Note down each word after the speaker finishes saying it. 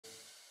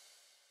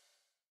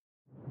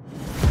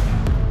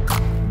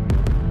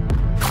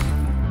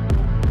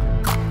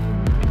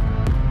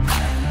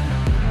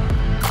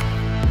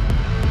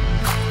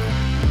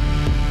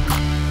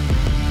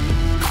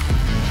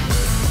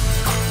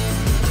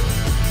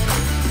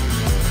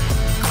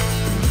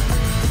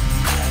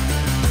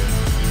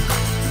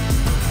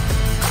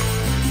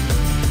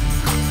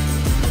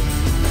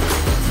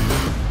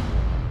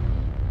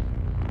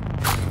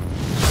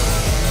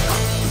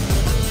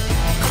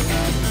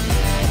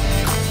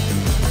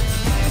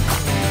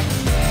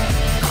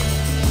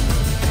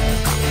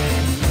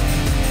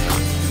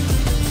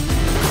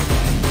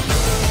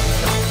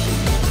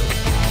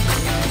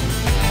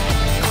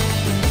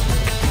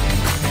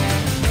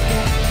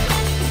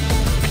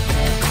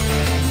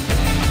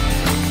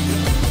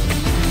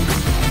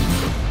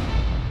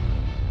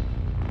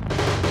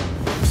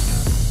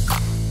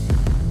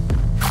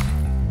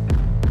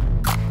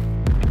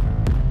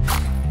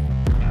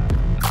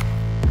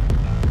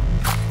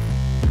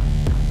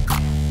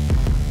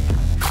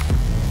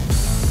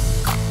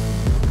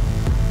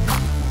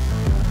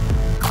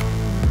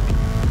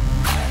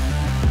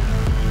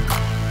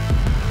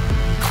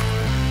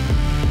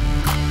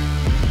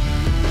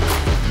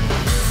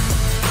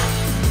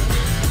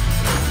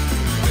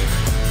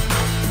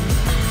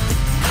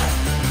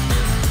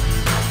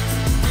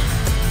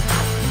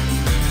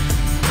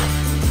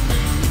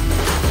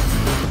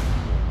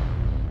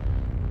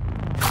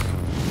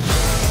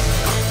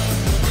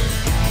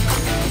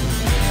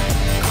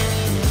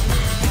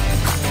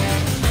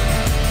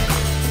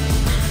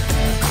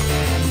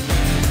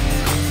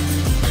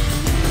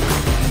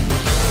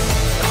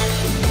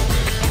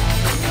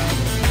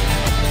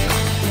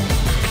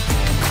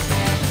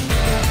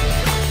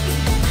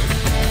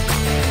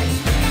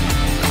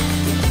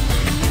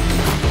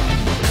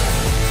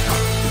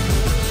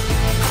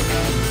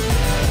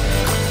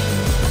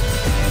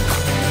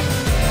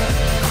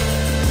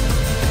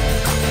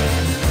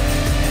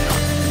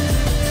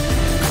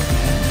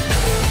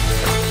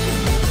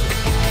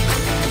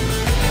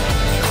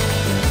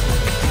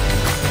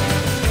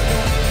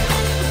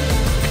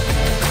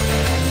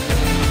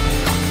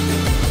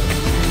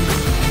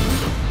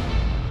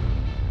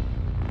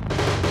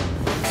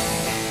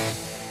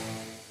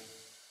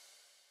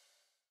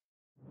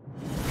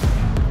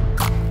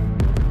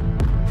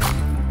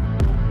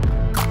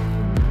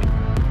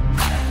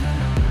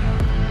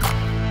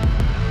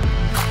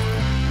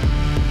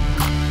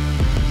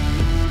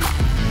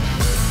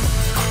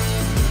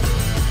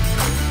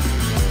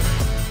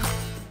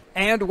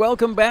And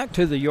welcome back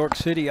to the York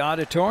City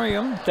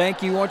Auditorium.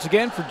 Thank you once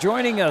again for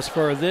joining us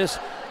for this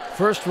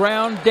first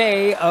round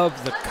day of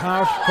the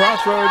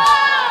Crossroads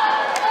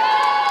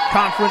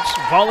Conference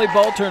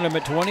Volleyball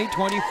Tournament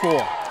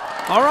 2024.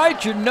 All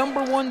right, your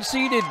number one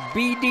seeded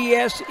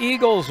BDS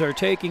Eagles are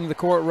taking the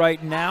court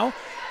right now.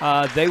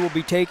 They will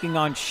be taking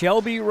on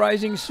Shelby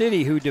Rising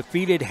City, who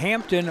defeated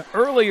Hampton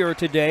earlier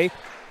today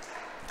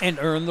and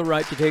earned the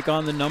right to take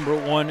on the number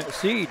one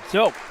seed.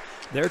 So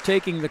they're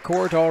taking the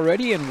court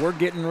already, and we're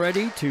getting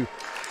ready to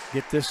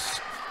get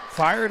this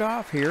fired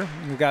off here.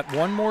 We've got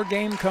one more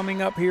game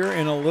coming up here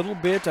in a little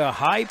bit.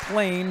 High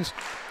Plains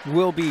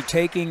will be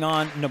taking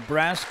on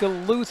Nebraska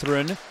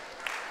Lutheran.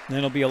 Then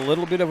it'll be a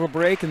little bit of a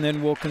break, and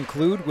then we'll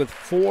conclude with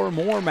 4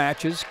 more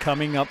matches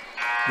coming up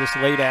this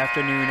late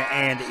afternoon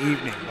and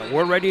evening. But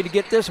we're ready to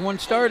get this one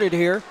started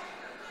here.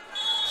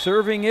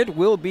 Serving it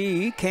will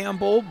be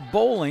Campbell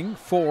Bowling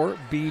for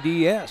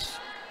BDS.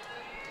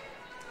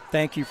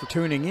 Thank you for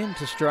tuning in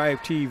to Strive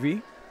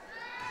TV.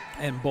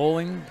 And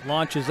Bowling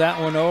launches that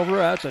one over.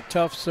 That's a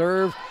tough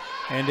serve.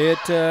 And it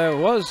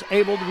was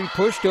able to be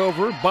pushed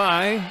over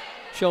by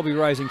Shelby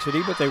Rising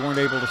City, but they weren't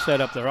able to set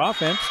up their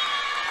offense.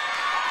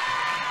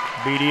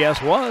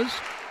 BDS was.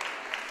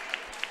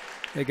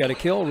 They got a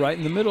kill right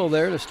in the middle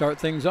there to start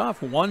things off.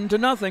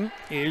 1-0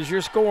 is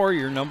your score.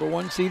 Your number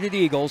one seeded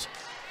Eagles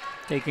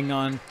taking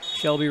on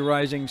Shelby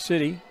Rising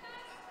City.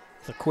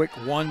 The quick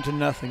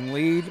 1-0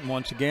 lead.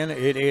 Once again,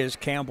 it is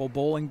Campbell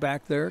Bowling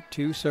back there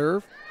to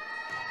serve.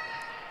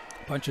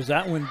 Punches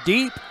that one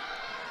deep.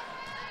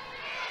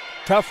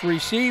 Tough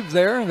receive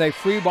there. They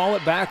free ball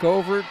it back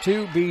over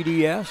to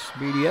BDS.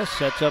 BDS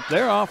sets up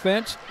their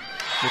offense.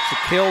 Gets the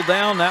kill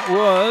down. That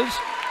was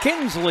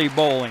Kinsley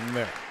Bowling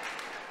there.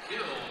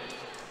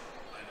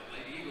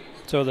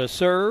 So the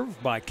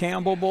serve by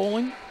Campbell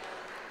Bowling.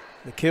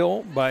 The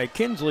kill by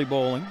Kinsley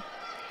Bowling.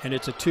 And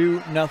it's a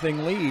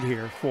 2-0 lead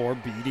here for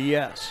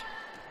BDS.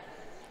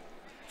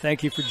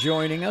 Thank you for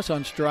joining us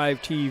on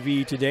Strive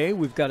TV today.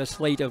 We've got a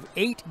slate of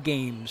 8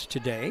 games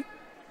today.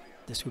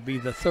 This would be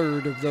the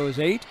third of those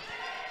 8.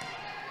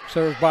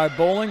 Served by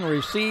Bowling,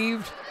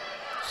 received,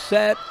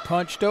 set,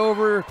 punched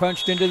over,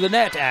 punched into the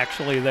net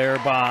actually there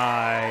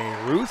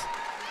by Ruth.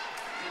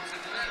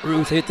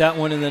 Ruth hit that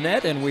one in the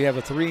net, and we have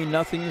a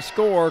 3-0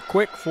 score.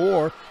 Quick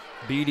for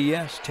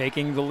BDS,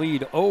 taking the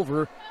lead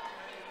over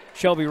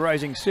Shelby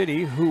Rising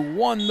City, who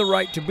won the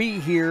right to be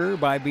here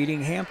by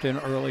beating Hampton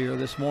earlier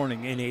this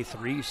morning in a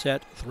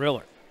 3-set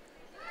thriller.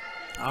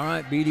 All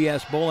right,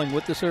 BDS Bowling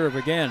with the serve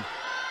again.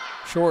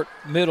 Short,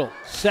 middle,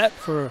 set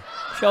for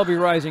Shelby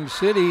Rising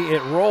City.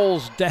 It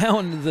rolls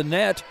down the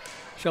net.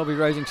 Shelby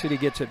Rising City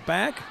gets it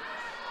back.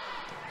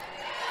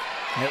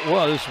 It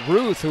was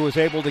Ruth who was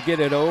able to get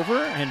it over,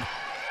 and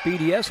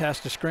BDS has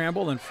to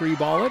scramble and free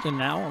ball it, and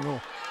now a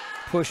little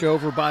push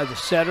over by the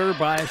setter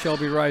by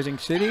Shelby Rising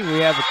City. We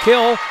have a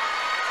kill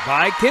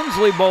by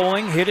Kinsley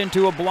Bowling, hit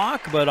into a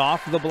block, but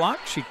off the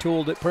block. She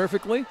tooled it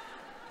perfectly,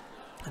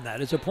 and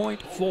that is a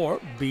point for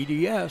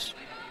BDS.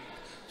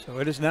 So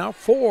it is now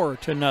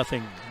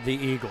 4-0, the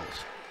Eagles.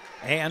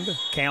 And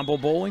Campbell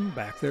Bowling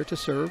back there to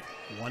serve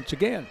once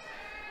again.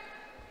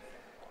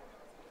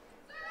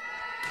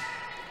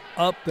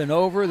 Up and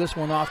over, this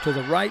one off to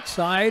the right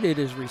side. It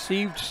is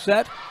received,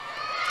 set,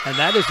 and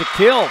that is a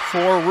kill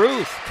for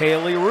Ruth.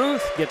 Kaylee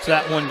Ruth gets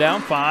that one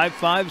down.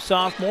 5'5"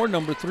 sophomore,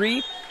 number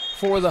 3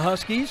 for the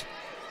Huskies.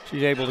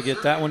 She's able to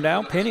get that one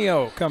down.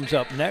 Pinio comes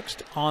up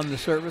next on the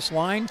service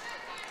line,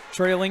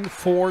 trailing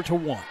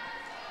 4-1.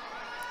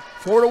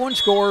 4-1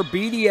 score,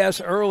 BDS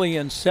early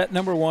in set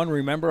number 1.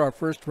 Remember, our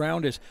first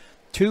round is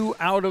 2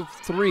 out of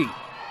 3.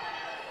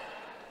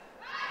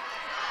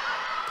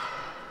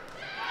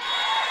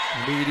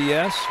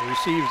 BDS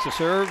receives the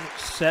serve,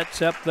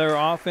 sets up their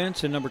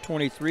offense, and number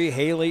 23,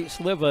 Haley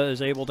Sliva,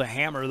 is able to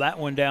hammer that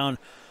one down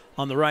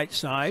on the right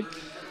side.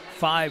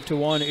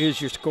 5-1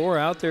 is your score.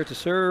 Out there to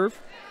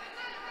serve,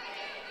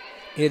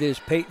 it is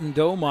Peyton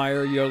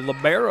Domeyer, your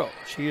libero.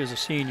 She is a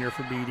senior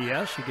for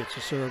BDS. She gets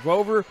the serve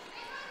over.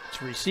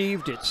 It's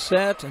received, it's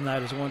set, and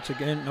that is once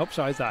again, nope,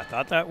 sorry, I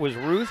thought that was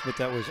Ruth, but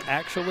that was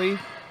actually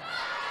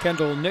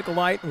Kendall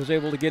Nicolite was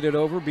able to get it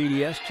over.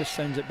 BDS just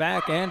sends it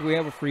back, and we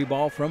have a free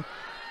ball from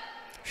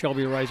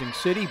Shelby Rising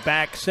City.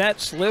 Back set,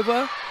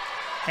 Sliva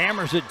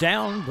hammers it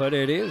down, but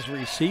it is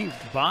received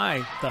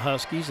by the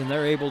Huskies, and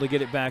they're able to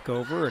get it back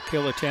over. A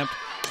kill attempt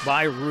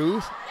by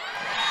Ruth.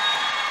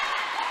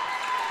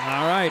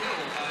 All right.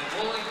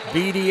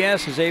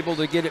 BDS is able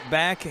to get it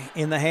back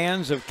in the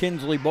hands of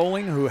Kinsley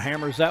Bowling, who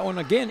hammers that one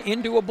again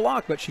into a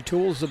block, but she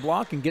tools the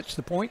block and gets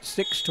the point.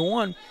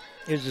 6-1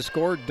 is the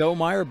score.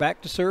 Domeyer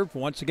back to serve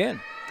once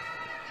again.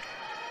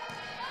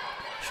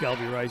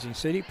 Shelby Rising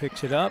City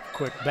picks it up.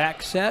 Quick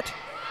back set.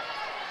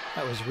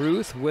 That was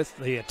Ruth with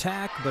the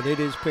attack, but it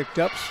is picked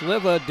up.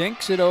 Sliva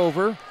dinks it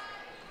over.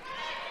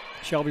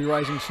 Shelby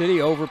Rising City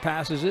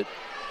overpasses it.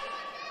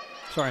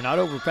 Sorry, not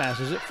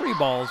overpasses it. Free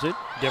balls it.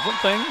 Different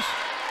things.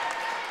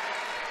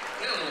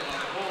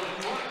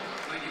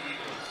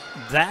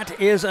 That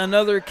is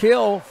another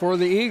kill for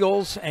the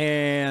Eagles,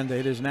 and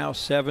it is now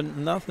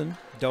 7-0.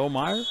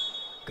 Domeyer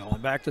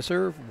Going back to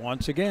serve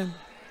once again.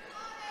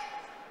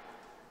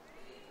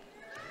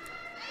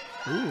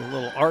 Ooh, a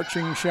little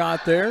arching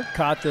shot there.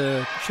 Caught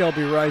the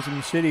Shelby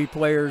Rising City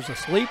players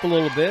asleep a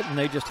little bit, and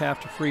they just have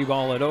to free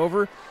ball it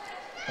over.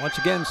 Once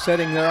again,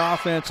 setting their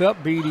offense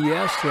up.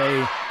 BDS,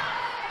 they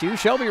do.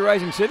 Shelby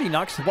Rising City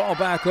knocks the ball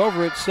back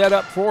over. It's set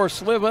up for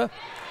Sliva.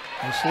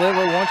 And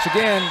Sliva, once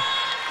again,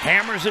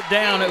 hammers it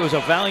down. It was a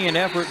valiant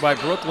effort by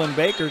Brooklyn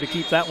Baker to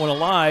keep that one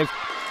alive.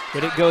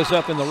 But it goes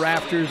up in the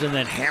rafters and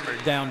then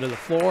hammered down to the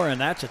floor, and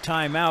that's a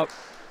timeout.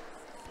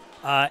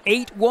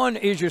 8-1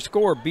 is your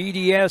score.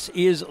 BDS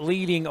is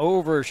leading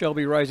over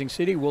Shelby Rising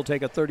City. We'll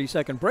take a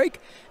 30-second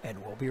break,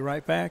 and we'll be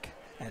right back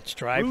at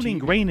Strive Pruning TV.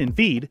 Grain and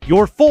Feed,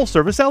 your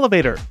full-service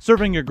elevator,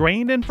 serving your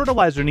grain and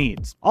fertilizer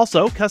needs.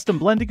 Also, custom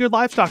blending your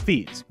livestock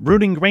feeds.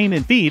 Pruning Grain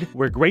and Feed,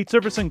 where great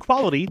service and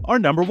quality are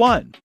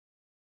 #1.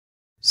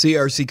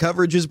 CRC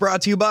coverage is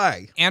brought to you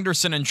by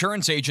Anderson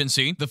Insurance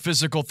Agency, the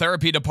Physical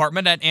Therapy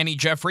Department at Annie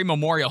Jeffrey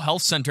Memorial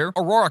Health Center,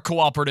 Aurora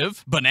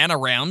Cooperative, Banana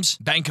Rams,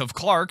 Bank of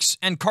Clarks,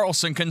 and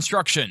Carlson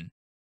Construction.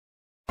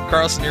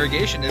 Carlson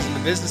Irrigation is in the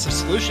business of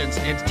solutions,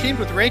 and teamed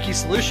with Ranke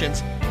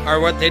Solutions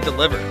are what they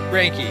deliver.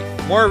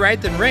 Ranke, more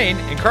right than rain,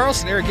 and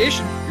Carlson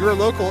Irrigation, your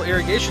local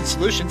irrigation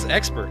solutions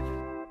expert.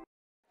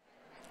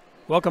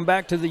 Welcome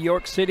back to the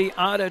York City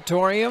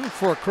Auditorium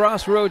for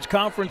Crossroads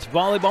Conference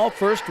Volleyball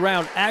first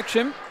round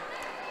action.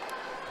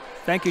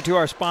 Thank you to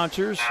our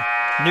sponsors,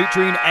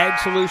 Nutrien Ag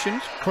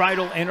Solutions,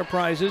 Kreidel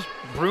Enterprises,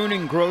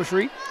 Bruning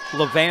Grocery,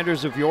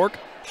 Lavanders of York,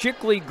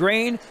 Shickley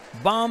Grain,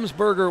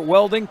 Baumsberger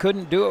Welding.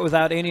 Couldn't do it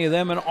without any of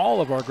them and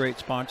all of our great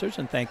sponsors.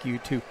 And thank you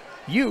to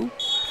you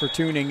for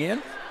tuning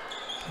in.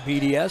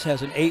 BDS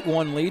has an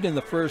 8-1 lead in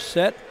the first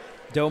set.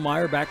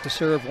 Domeyer back to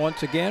serve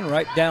once again,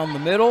 right down the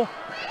middle.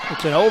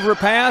 It's an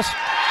overpass,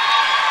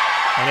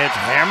 and it's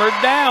hammered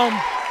down.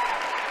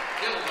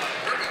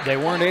 They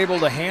weren't able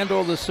to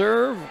handle the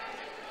serve.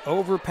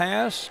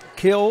 Overpass,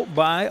 kill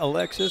by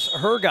Alexis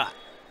Hergott.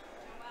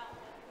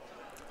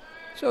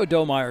 So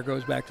Domeyer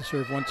goes back to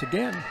serve once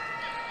again.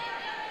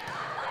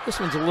 This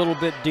one's a little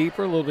bit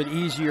deeper, a little bit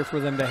easier for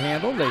them to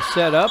handle. They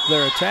set up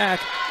their attack.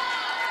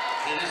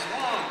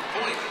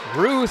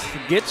 Ruth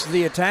gets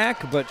the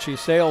attack, but she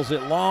sails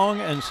it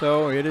long, and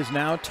so it is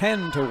now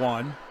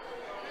 10-1.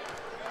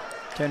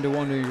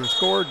 10-1 to your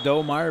score.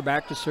 Domeyer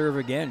back to serve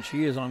again.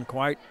 She is on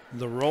quite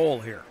the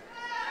roll here.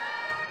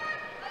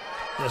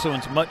 This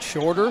one's much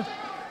shorter.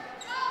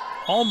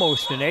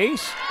 Almost an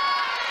ace.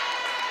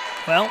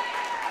 Well,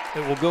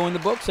 it will go in the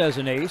books as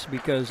an ace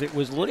because it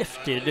was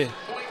lifted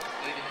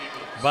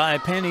by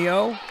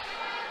Penio.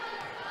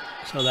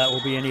 So that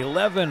will be an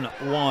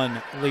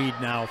 11-1 lead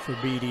now for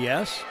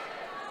BDS.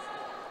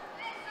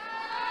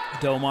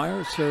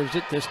 Domeyer serves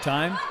it this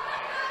time.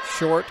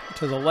 Short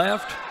to the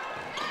left.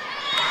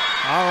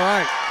 All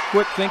right,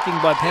 quick thinking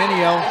by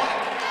Penio.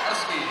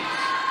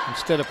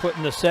 Instead of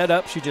putting the set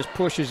up, she just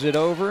pushes it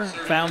over.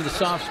 Found the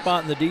soft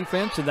spot in the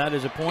defense, and that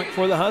is a point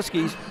for the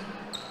Huskies.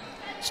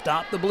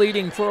 Stop the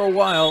bleeding for a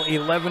while.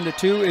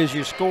 11-2 is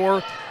your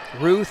score.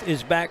 Ruth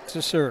is back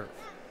to serve.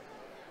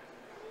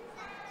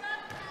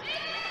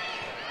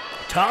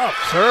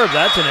 Tough serve.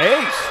 That's an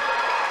ace.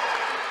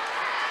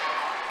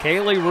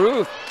 Kaylee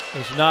Ruth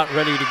is not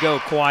ready to go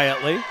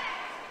quietly.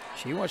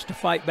 She wants to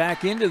fight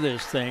back into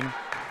this thing.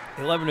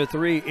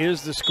 11-3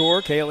 is the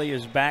score. Kaylee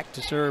is back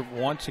to serve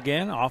once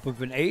again off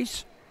of an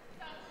ace.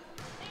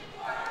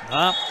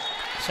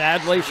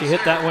 Sadly, she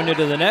hit that one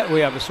into the net.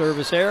 We have a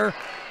service error.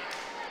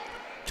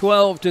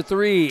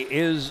 12-3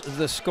 is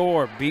the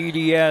score.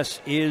 BDS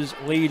is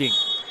leading.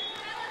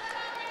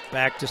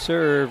 Back to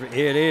serve,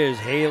 it is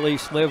Haley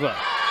Sliva.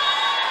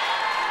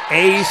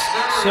 Ace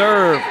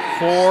serve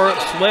for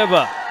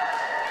Sliva.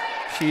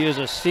 She is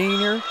a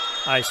senior.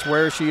 I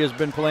swear she has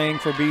been playing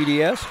for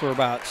BDS for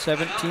about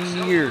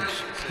 17 years.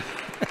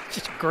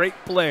 She's a great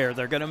player.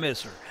 They're going to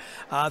miss her.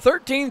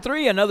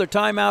 13-3, another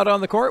timeout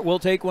on the court. We'll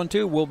take one,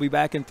 too. We'll be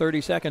back in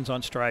 30 seconds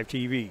on Strive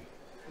TV.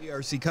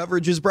 CRC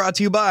coverage is brought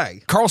to you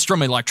by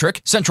Carlstrom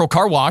Electric, Central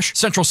Car Wash,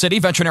 Central City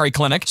Veterinary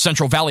Clinic,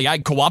 Central Valley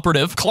Ag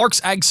Cooperative,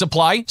 Clark's Ag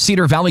Supply,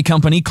 Cedar Valley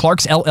Company,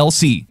 Clark's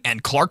LLC,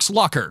 and Clark's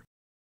Locker.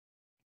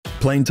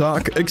 Plain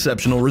talk,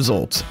 exceptional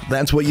results.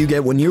 That's what you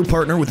get when you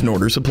partner with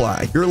Norder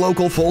Supply, your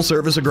local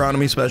full-service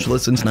agronomy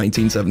specialist since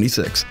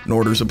 1976.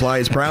 Norder Supply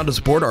is proud to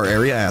support our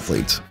area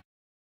athletes.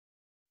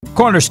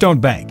 Cornerstone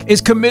Bank is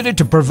committed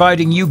to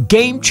providing you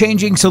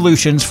game-changing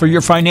solutions for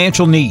your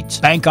financial needs.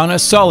 Bank on a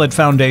solid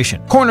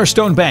foundation.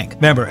 Cornerstone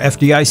Bank, member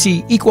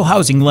FDIC, equal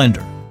housing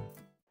lender.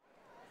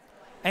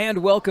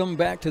 And welcome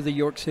back to the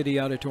York City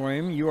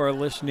Auditorium. You are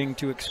listening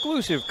to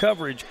exclusive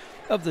coverage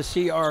of the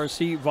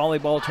CRC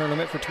Volleyball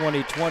Tournament for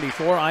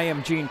 2024. I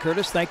am Gene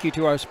Curtis. Thank you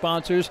to our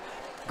sponsors,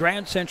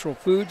 Grand Central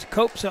Foods,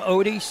 Copsa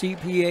Odie,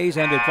 CPAs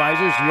and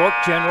Advisors, York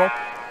General,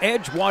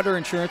 Edgewater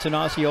Insurance in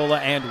Osceola,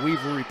 and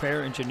Weaver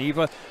Repair in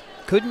Geneva.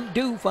 Couldn't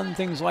do fun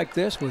things like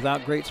this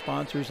without great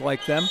sponsors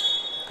like them.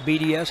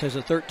 BDS has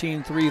a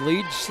 13-3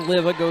 lead.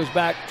 Sliva goes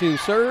back to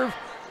serve.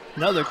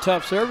 Another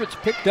tough serve. It's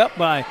picked up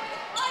by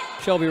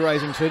Shelby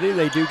Rising City.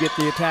 They do get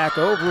the attack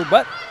over,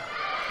 but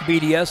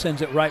BDS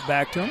sends it right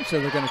back to him, so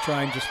they're going to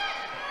try and just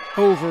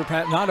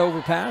not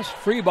overpass,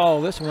 free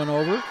ball this one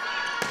over.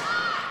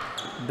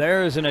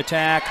 There's an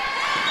attack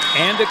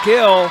and a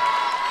kill.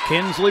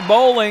 Kinsley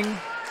Bowling,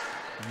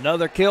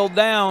 another kill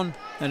down,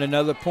 and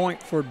another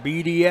point for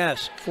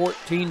BDS.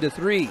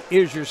 14-3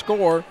 is your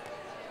score.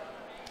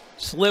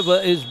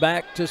 Sliva is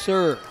back to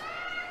serve.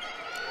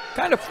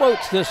 Kind of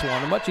floats this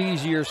one, a much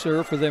easier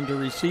serve for them to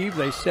receive.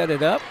 They set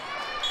it up.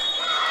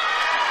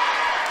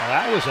 Well,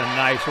 that was a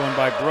nice one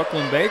by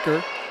Brooklyn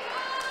Baker.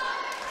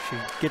 She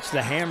gets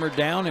the hammer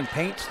down and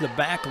paints the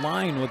back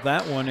line with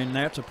that one, and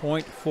that's a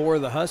point for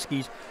the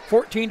Huskies.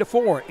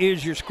 14-4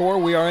 is your score.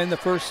 We are in the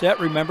first set.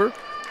 Remember,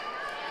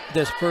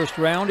 this first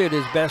round, it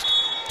is best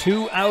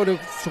 2 out of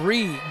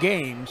 3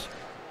 games.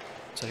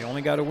 So you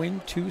only got to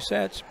win 2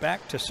 sets.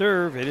 Back to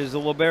serve. It is the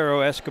libero,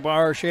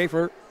 Escobar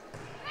Schaefer.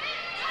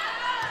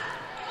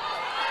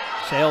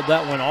 Sailed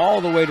that one all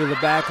the way to the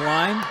back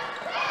line.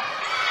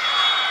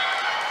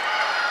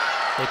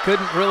 They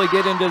couldn't really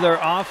get into their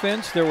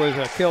offense. There was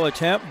a kill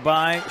attempt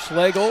by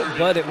Schlegel,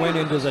 but it went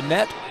into the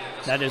net.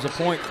 That is a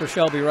point for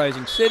Shelby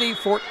Rising City,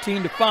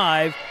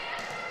 14-5.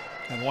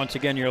 And once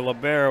again, your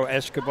libero,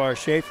 Escobar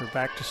Schaefer,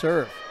 back to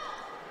serve.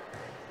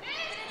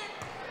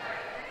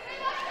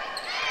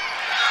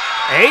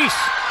 Ace!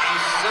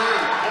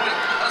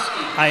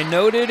 I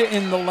noted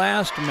in the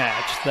last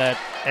match that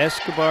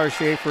Escobar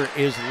Schaefer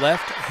is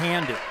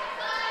left-handed,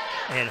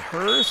 and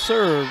her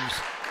serves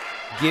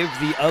give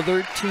the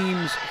other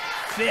team's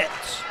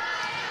fits.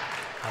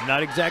 I'm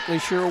not exactly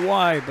sure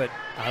why, but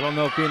I don't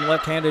know if being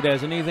left-handed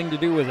has anything to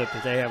do with it,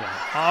 but they have a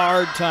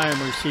hard time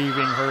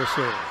receiving her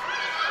serve.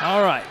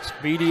 All right,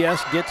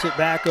 BDS gets it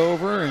back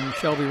over, and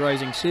Shelby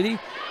Rising City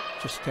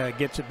just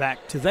gets it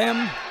back to them.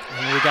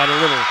 And we got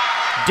a little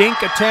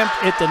dink attempt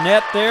at the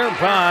net there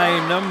by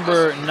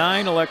number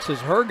 9, Alexis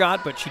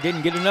Hergott, but she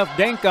didn't get enough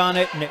dink on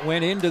it, and it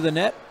went into the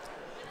net.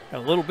 A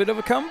little bit of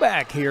a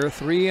comeback here,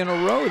 3 in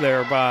a row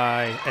there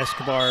by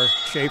Escobar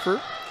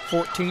Schaefer.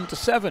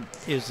 14-7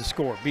 is the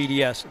score.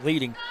 BDS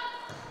leading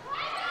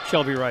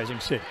Shelby Rising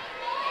City.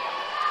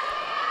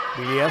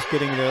 BDS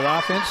getting into the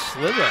offense.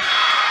 Sliva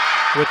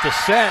with the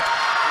set.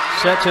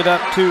 Sets it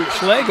up to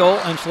Schlegel,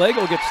 and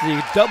Schlegel gets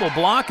the double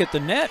block at the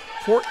net.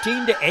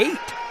 14-8.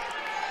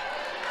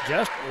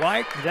 Just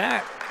like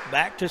that.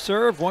 Back to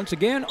serve once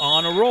again.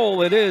 On a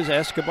roll it is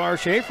Escobar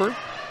Schaefer.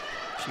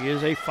 She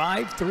is a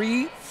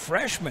 5'3"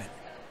 freshman.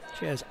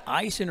 She has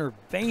ice in her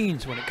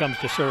veins when it comes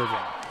to serving.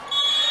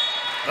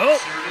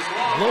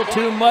 Oh, a little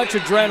too much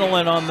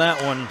adrenaline on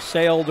that one.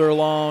 Sailed her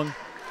long.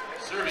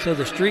 So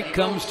the streak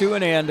comes to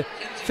an end.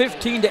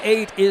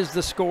 15-8 is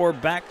the score.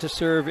 Back to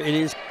serve. It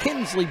is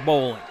Kinsley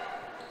Bowling.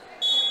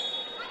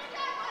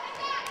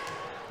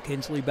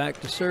 Kinsley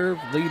back to serve,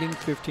 leading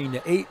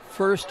 15-8.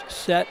 First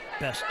set,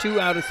 best 2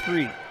 out of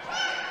 3.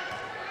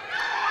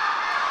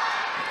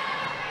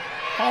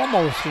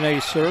 Almost an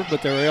ace serve,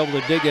 but they were able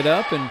to dig it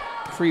up and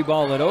free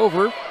ball it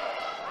over.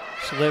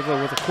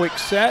 Sliva with a quick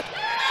set.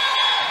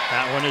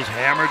 That one is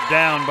hammered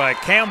down by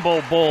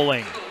Campbell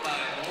Bowling.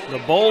 The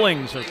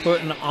Bowlings are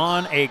putting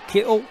on a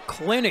kill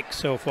clinic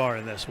so far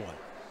in this one.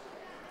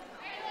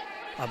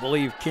 I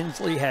believe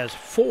Kinsley has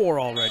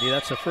 4 already.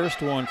 That's the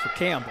first one for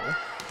Campbell.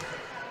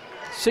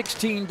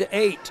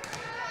 16-8.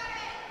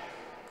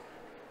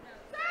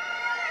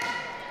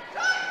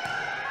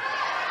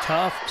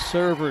 Tough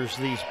servers,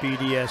 these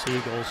BDS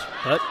Eagles,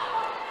 but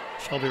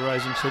Shelby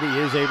Rising City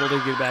is able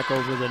to get back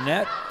over the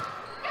net.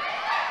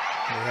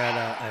 We had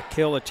a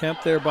kill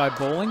attempt there by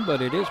Bowling,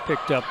 but it is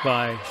picked up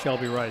by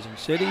Shelby Rising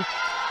City.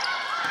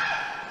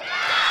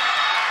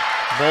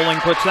 Bowling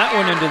puts that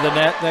one into the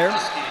net there.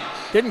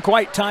 Didn't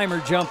quite time her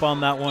jump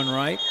on that one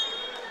right.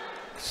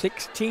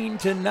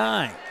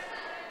 16-9.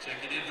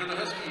 Checking in for the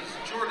Huskies,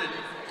 Jordan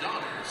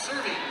Donner.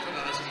 Serving for the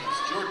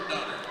Huskies, Jordan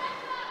Donner.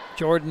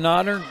 Jordan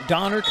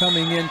Donner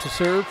coming in to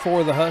serve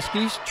for the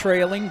Huskies,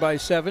 trailing by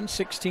 7,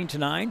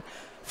 16-9.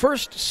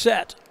 First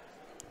set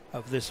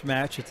of this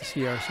match at the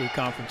CRC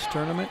Conference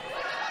Tournament.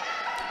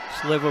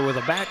 Sliva with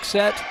a back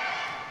set.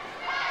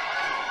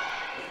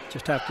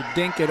 Just have to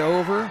dink it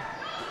over.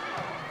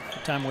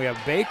 That time we have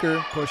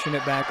Baker pushing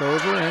it back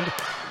over, and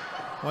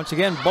once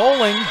again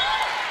Bowling.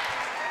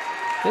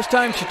 This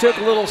time she took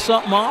a little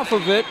something off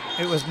of it.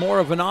 It was more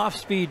of an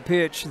off-speed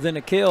pitch than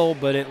a kill,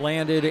 but it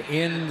landed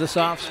in the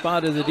soft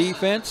spot of the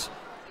defense.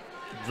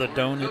 The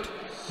donut,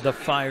 the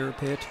fire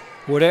pit,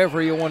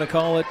 whatever you want to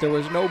call it. There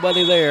was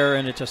nobody there,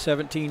 and it's a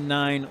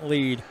 17-9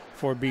 lead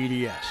for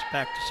BDS.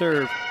 Back to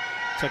serve.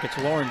 Looks like it's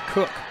Lauren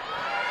Cook.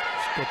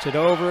 She gets it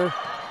over.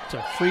 It's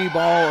a free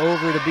ball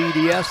over to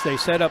BDS. They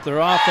set up their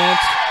offense,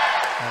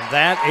 and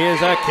that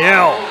is a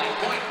kill.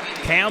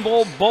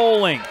 Campbell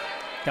Bowling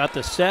got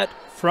the set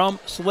from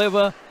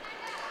Sliva,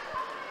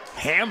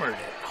 hammered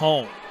it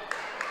home.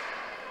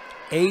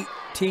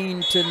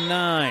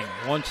 18-9.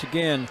 Once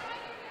again,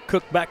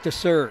 Cook back to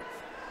serve.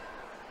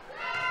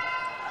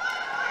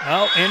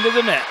 Oh, into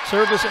the net.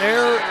 Service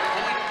error.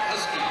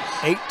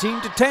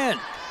 18-10.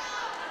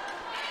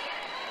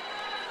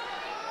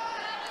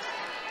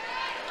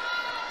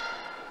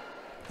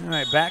 All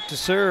right, back to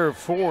serve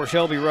for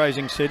Shelby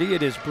Rising City.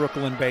 It is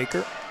Brooklyn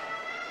Baker.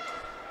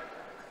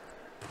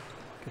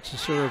 Gets the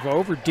serve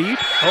over deep.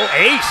 Oh,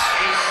 ace!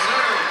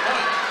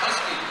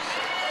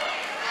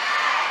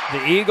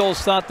 The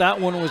Eagles thought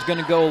that one was going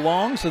to go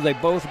long, so they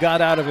both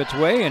got out of its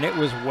way, and it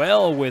was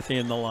well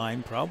within the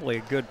line, probably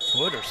a good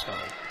foot or so.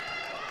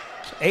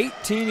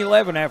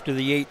 18-11 after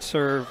the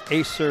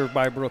ace serve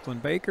by Brooklyn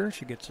Baker.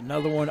 She gets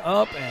another one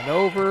up and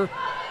over.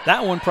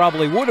 That one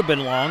probably would have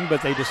been long,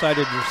 but they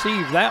decided to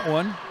receive that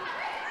one.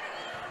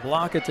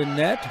 Block at the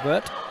net,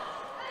 but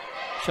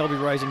Shelby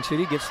Rising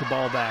City gets the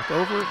ball back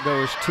over. It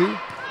goes to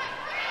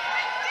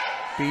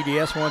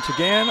BDS once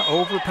again.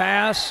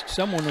 Overpass.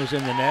 Someone was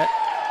in the net.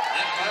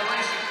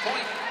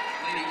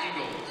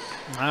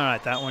 All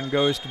right, that one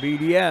goes to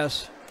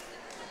BDS.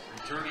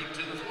 Returning to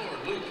the floor,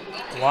 Luke.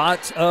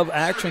 Lots of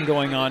action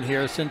going on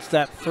here since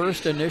that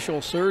first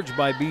initial surge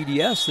by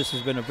BDS. This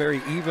has been a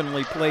very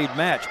evenly played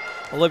match.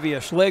 Olivia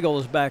Schlegel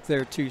is back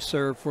there to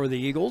serve for the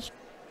Eagles.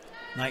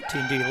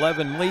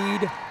 19-11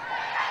 lead.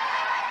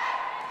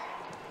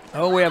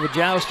 Oh, we have a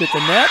joust at the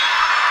net.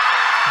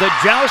 The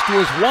joust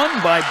was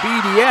won by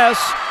BDS,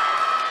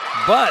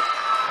 but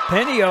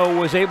Penio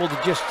was able to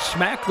just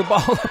smack the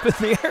ball up in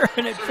the air,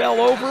 and it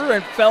fell over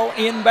and fell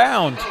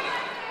inbounds.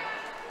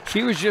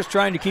 She was just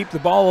trying to keep the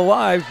ball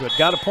alive, but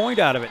got a point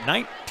out of it.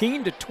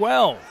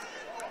 19-12.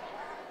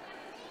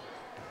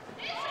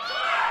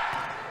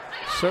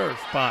 Serve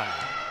by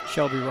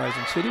Shelby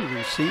Rising City.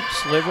 Receipt.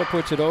 Sliva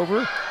puts it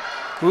over.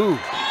 Ooh.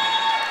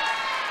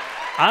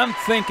 I'm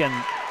thinking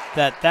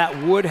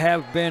that would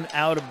have been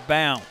out of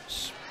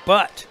bounds,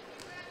 but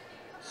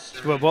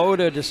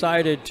Svoboda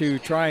decided to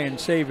try and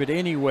save it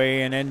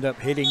anyway and end up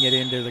hitting it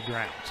into the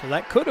ground. So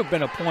that could have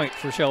been a point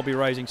for Shelby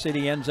Rising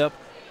City. Ends up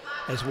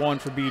as one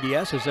for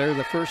BDS as they're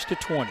the first to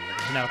 20.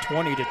 It is now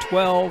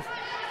 20-12.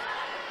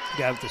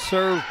 Got the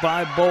serve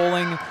by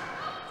Bowling.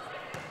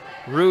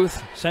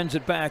 Ruth sends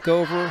it back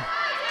over.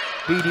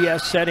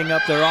 BDS setting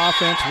up their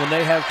offense. When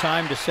they have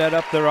time to set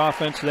up their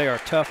offense, they are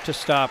tough to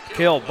stop.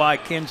 Killed by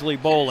Kinsley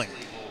Bowling.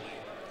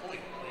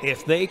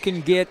 If they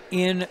can get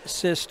in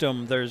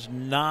system, there's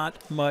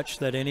not much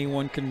that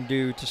anyone can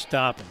do to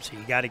stop them. So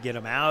you got to get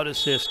them out of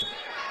system.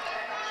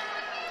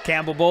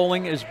 Campbell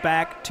Bowling is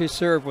back to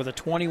serve with a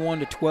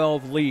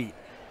 21-12 lead.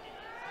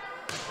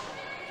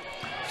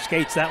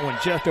 Skates that one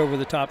just over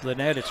the top of the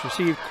net. It's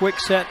received quick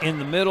set in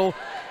the middle,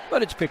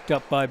 but it's picked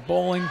up by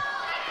Bowling.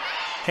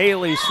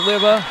 Haley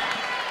Sliva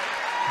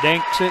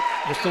dinks it,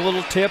 just a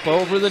little tip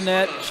over the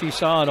net. She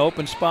saw an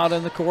open spot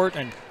in the court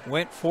and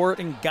went for it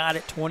and got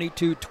it.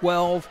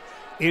 22-12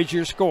 is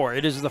your score.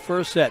 It is the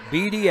first set.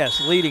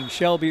 BDS leading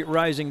Shelby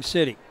Rising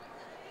City.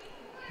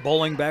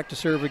 Bowling back to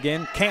serve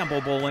again. Campbell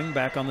Bowling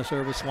back on the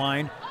service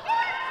line.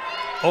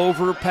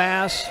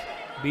 Overpass.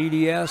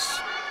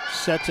 BDS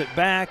sets it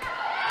back.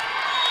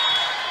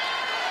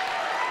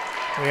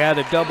 We had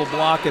a double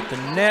block at the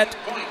net,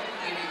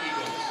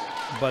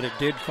 but it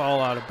did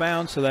fall out of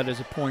bounds, so that is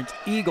a point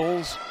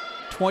Eagles.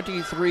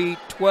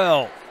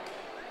 23-12.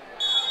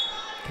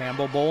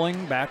 Campbell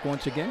Bowling back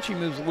once again. She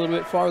moves a little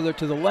bit farther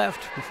to the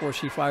left before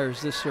she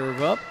fires this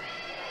serve up.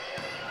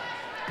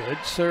 Good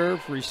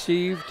serve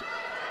received.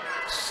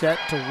 Set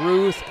to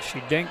Ruth.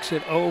 She dinks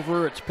it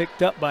over. It's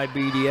picked up by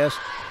BDS.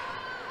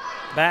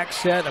 Back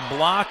set, a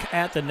block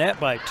at the net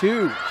by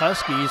two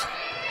Huskies.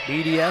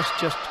 BDS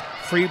just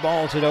free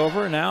balls it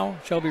over. Now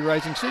Shelby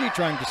Rising City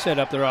trying to set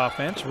up their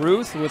offense.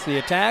 Ruth with the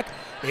attack.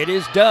 It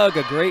is Doug,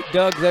 a great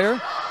Doug there.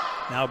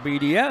 Now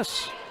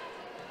BDS.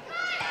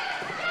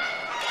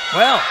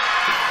 Well,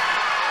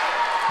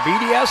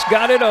 BDS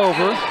got it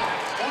over.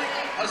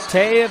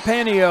 Taya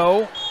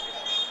Penio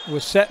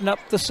was setting up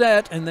the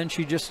set, and then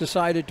she just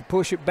decided to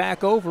push it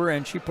back over,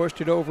 and she pushed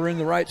it over in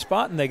the right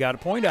spot, and they got a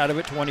point out of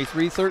it.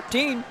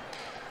 23-13.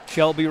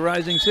 Shelby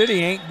Rising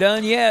City ain't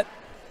done yet.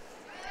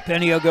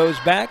 Penio goes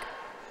back.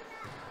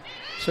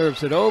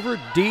 Serves it over,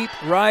 deep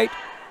right.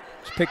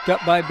 It's picked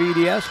up by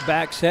BDS.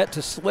 Back set to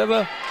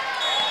Sliva.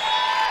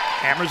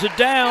 Hammers it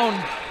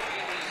down.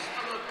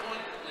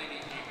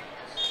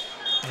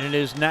 And it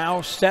is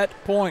now set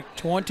point.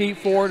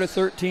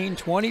 24-13,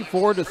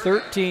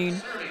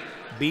 24-13.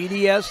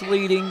 BDS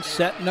leading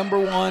set number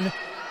one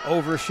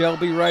over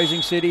Shelby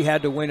Rising City.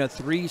 Had to win a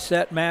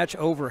three-set match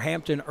over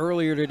Hampton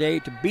earlier today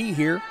to be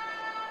here.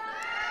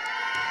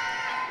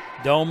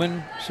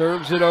 Doman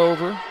serves it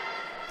over.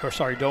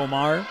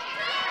 Domar.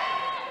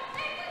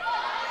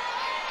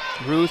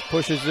 Ruth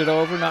pushes it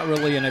over. Not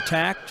really an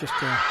attack, just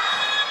a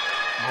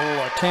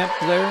little attempt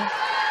there.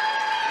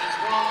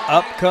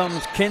 Up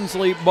comes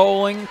Kinsley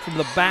Bowling from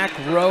the back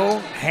row.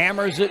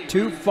 Hammers it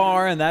too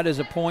far, and that is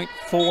a point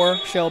for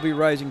Shelby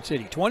Rising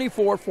City.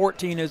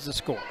 24-14 is the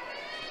score.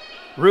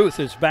 Ruth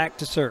is back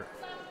to serve.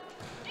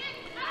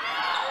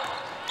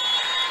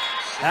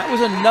 That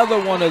was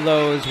another one of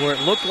those where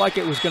it looked like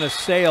it was going to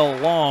sail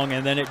long,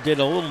 and then it did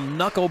a little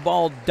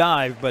knuckleball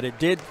dive, but it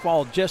did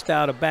fall just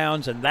out of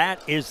bounds, and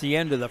that is the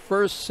end of the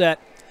first set.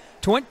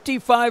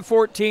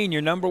 25-14,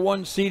 your number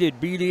 1 seeded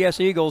BDS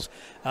Eagles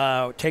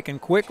taking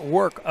quick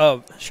work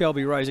of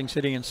Shelby Rising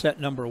City in set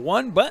number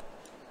 1, but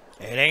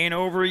it ain't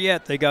over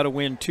yet. They got to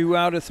win 2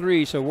 out of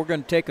 3, so we're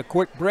going to take a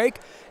quick break,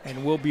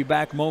 and we'll be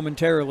back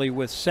momentarily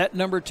with set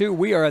number 2.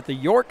 We are at the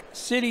York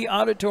City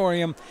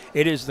Auditorium.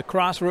 It is the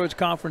Crossroads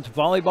Conference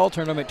Volleyball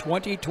Tournament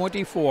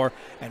 2024,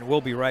 and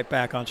we'll be right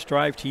back on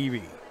Strive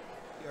TV.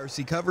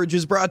 CRC coverage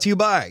is brought to you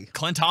by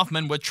Clint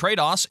Hoffman with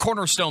Trados,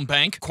 Cornerstone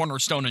Bank,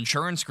 Cornerstone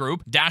Insurance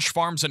Group, Dash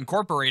Farms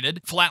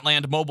Incorporated,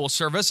 Flatland Mobile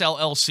Service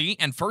LLC,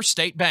 and First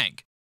State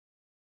Bank.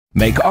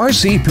 Make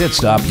RC Pit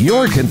Stop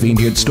your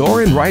convenience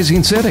store in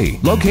Rising City,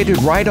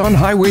 located right on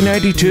Highway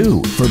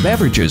 92. For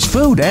beverages,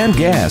 food, and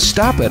gas,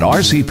 stop at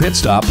RC Pit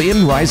Stop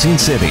in Rising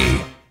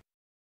City.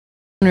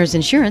 Owner's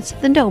Insurance,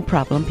 the no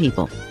problem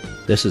people.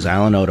 This is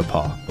Alan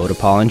Odepal,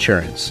 Odepal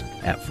Insurance,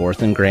 at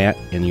 4th and Grant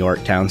in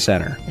York Town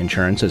Center.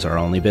 Insurance is our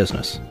only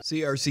business.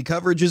 CRC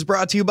coverage is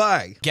brought to you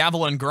by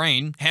Gavilan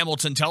Grain,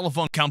 Hamilton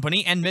Telephone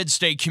Company and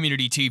Midstate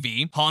Community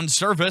TV, Han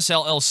Service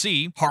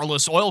LLC,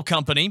 Harless Oil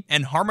Company,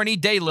 and Harmony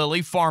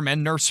Daylily Farm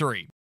and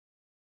Nursery.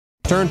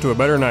 Turn to a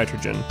better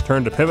nitrogen.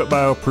 Turn to Pivot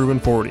Bio Proven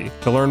 40.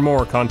 To learn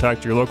more,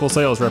 contact your local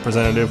sales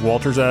representative,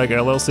 Walters Ag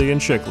LLC in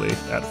Shickley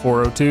at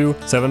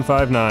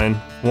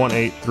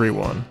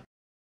 402-759-1831.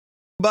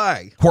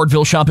 By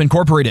Portville Shop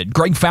Incorporated,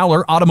 Greg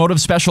Fowler,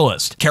 Automotive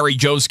Specialist, Carrie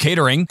Joe's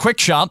Catering, Quick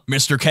Shop,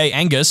 Mr. K.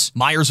 Angus,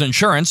 Myers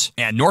Insurance,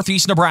 and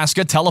Northeast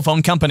Nebraska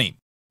Telephone Company.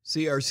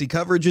 CRC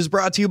coverage is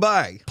brought to you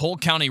by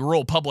Polk County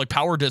Rural Public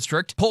Power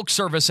District, Polk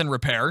Service and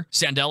Repair,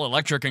 Sandell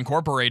Electric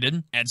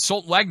Incorporated, and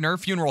Solt Wagner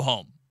Funeral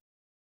Home.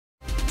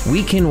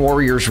 Weekend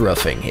Warriors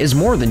Roofing is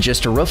more than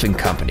just a roofing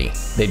company.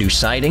 They do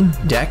siding,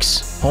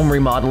 decks, home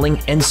remodeling,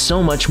 and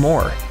so much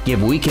more.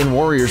 Give Weekend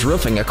Warriors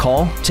Roofing a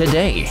call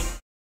today.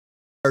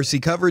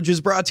 CRC coverage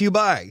is brought to you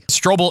by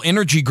Strobel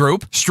Energy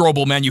Group,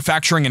 Strobel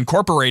Manufacturing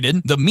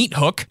Incorporated, The Meat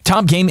Hook,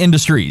 Top Game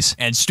Industries,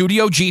 and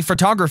Studio G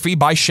Photography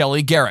by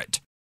Shelley Garrett.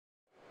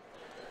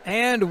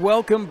 And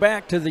welcome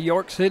back to the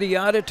York City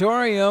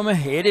Auditorium.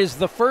 It is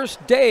the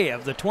first day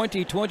of the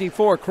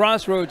 2024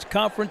 Crossroads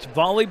Conference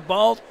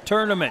Volleyball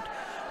Tournament.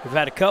 We've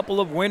had a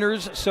couple of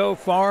winners so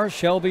far.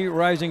 Shelby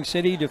Rising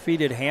City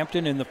defeated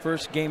Hampton in the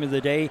first game of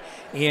the day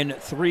in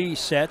 3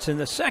 sets. In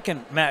the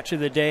second match of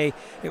the day,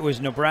 it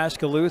was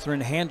Nebraska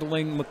Lutheran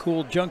handling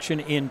McCool Junction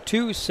in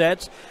 2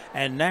 sets.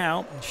 And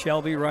now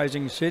Shelby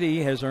Rising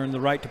City has earned the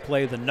right to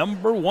play the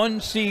number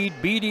 1 seed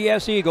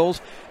BDS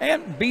Eagles.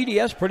 And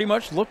BDS pretty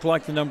much looked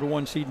like the number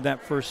 1 seed in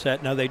that first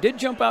set. Now they did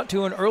jump out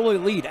to an early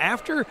lead.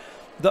 After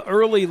the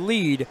early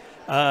lead,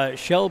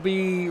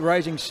 Shelby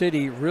Rising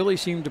City really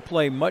seemed to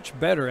play much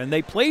better, and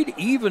they played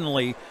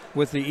evenly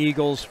with the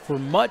Eagles for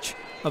much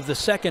of the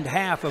second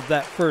half of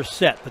that first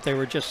set, but they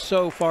were just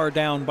so far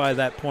down by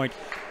that point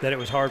that it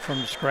was hard for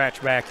them to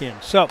scratch back in.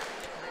 So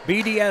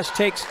BDS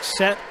takes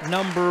set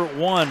number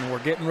 1. We're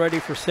getting ready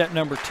for set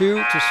number 2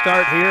 to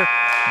start here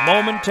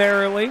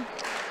momentarily.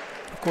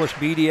 Of course,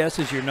 BDS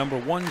is your number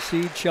 1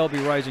 seed. Shelby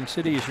Rising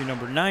City is your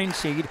number 9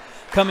 seed.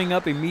 Coming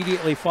up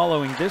immediately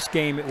following this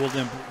game, it will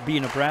then be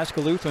Nebraska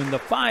Lutheran, the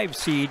 5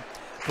 seed,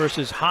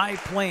 versus High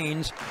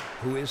Plains,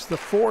 who is the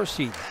 4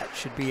 seed. That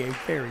should be a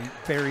very,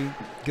 very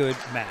good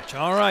match.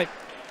 All right,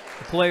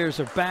 the players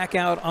are back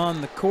out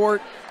on the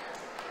court.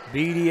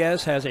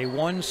 BDS has a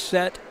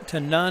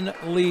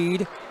 1-0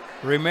 lead.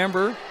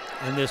 Remember,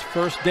 in this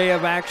first day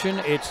of action,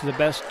 it's the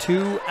best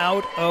 2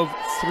 out of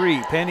 3.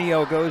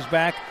 Penio goes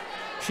back.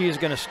 She is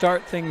going to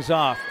start things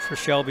off for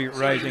Shelby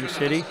Rising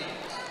City,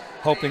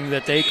 hoping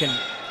that they can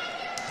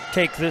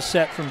take this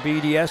set from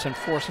BDS and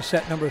force a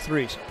set number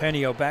 3. So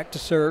Penio back to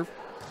serve.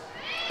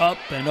 Up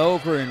and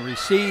over and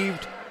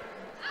received.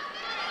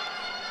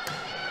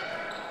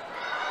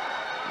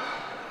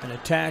 An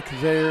attack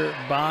there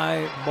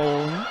by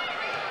Bowling.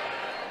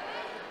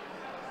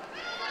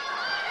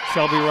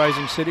 Shelby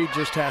Rising City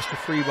just has to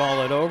free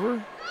ball it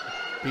over.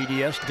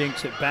 BDS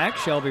dinks it back.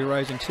 Shelby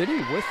Rising City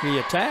with the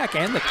attack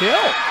and the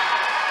kill.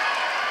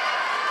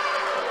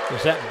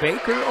 Was that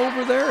Baker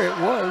over there? It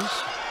was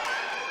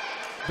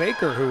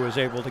Baker who was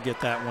able to get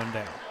that one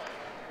down.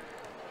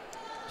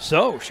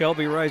 So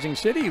Shelby Rising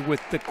City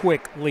with the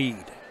quick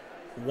lead.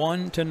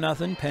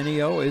 1-0.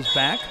 Penio is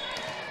back.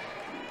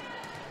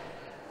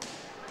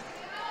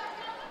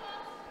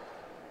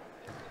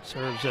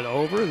 Serves it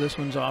over. This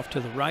one's off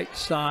to the right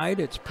side.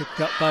 It's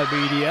picked up by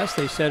BDS.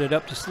 They set it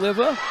up to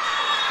Sliva,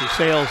 who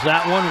sails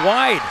that one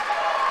wide.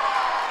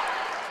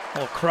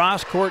 Well,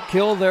 cross-court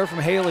kill there from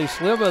Haley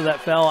Sliva that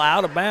fell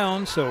out of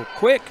bounds. So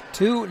quick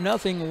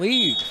 2-0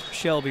 lead for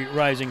Shelby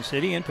Rising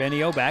City, and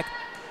Penio back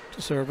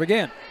to serve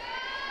again.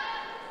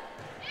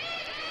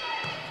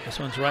 This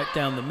one's right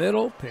down the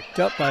middle, picked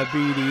up by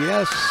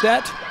BDS,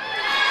 set.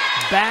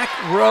 Back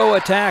row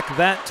attack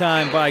that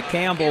time by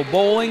Campbell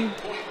Bowling.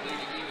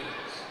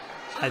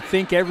 I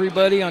think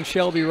everybody on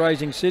Shelby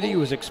Rising City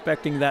was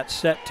expecting that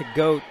set to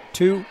go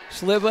to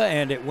Sliva,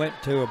 and it went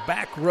to a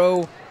back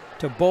row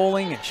to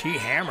Bowling, and she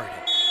hammered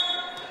it.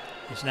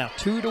 It's now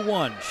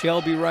 2-1.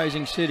 Shelby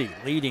Rising City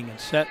leading in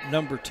set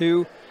number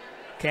 2.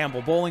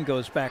 Campbell Bowling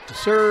goes back to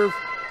serve.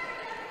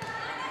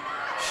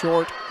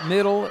 Short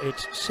middle,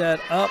 it's set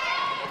up.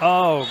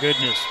 Oh,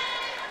 goodness.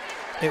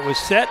 It was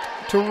set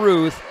to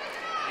Ruth,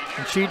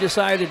 and she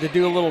decided to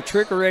do a little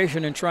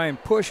trickeration and try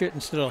and push it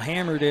instead of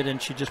hammered it,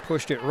 and she just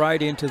pushed it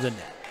right into the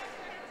net.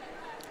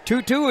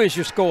 2-2 is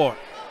your score.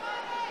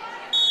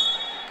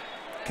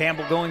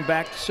 Campbell going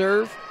back to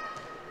serve.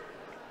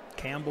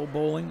 Campbell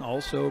Bowling,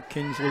 also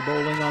Kingsley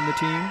Bowling on the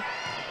team.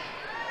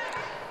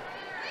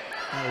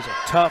 That was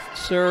a tough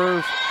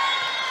serve.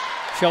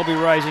 Shelby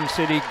Rising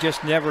City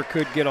just never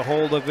could get a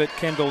hold of it.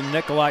 Kendall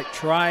Nicolite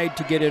tried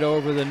to get it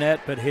over the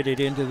net, but hit it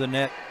into the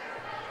net.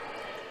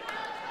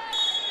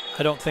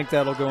 I don't think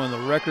that'll go in the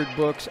record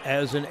books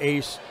as an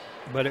ace,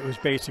 but it was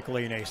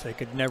basically an ace. They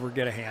could never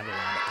get a handle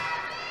on it.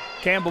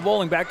 Campbell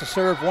Bowling back to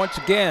serve once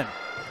again.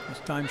 This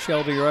time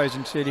Shelby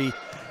Rising City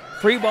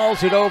free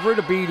balls it over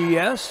to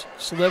BDS.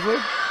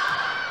 Sliver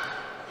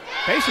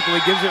basically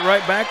gives it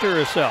right back to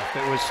herself.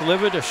 It was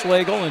Sliva to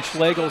Schlegel, and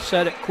Schlegel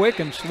set it quick,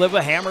 and Sliva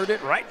hammered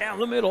it right down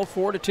the middle,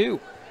 4-2.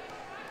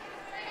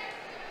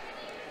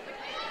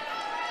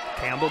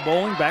 Campbell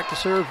Bowling back to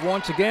serve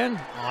once again.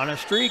 On a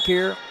streak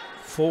here,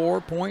 4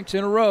 points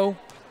in a row.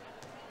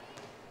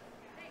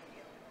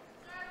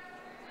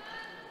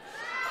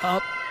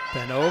 Up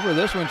and over.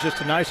 This one's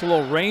just a nice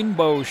little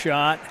rainbow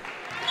shot.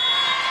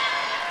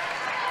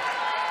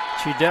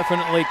 She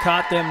definitely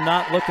caught them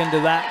not looking to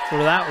that for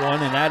that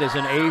one, and that is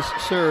an ace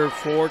serve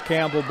for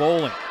Campbell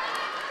Bowling.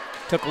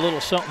 Took a little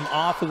something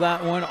off of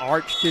that one,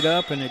 arched it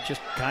up, and it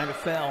just kind of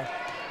fell.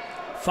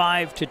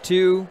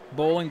 5-2.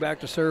 Bowling back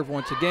to serve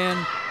once again.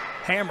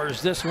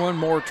 Hammers this one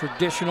more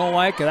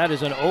traditional-like. That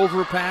is an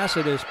overpass.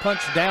 It is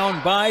punched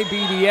down by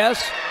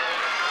BDS.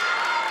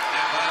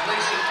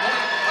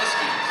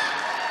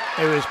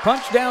 It was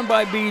punched down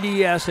by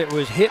BDS. It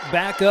was hit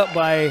back up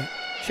by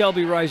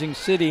Shelby Rising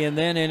City, and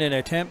then in an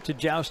attempt to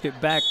joust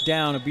it back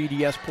down, a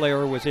BDS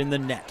player was in the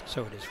net.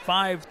 So it is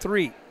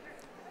 5-3.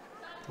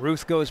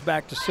 Ruth goes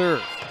back to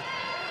serve.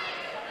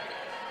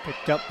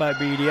 Picked up by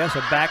BDS,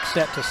 a back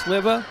set to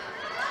Sliva.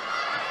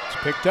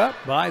 It's picked up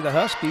by the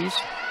Huskies.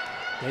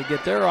 They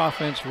get their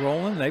offense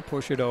rolling, they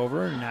push it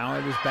over, and now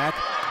it is back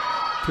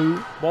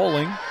to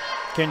Bowling.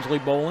 Kingsley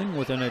Bowling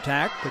with an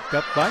attack, picked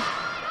up by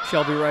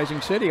Shelby Rising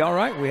City. All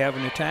right, we have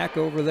an attack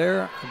over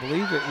there. I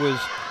believe it was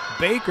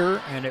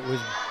Baker, and it was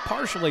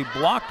partially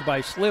blocked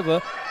by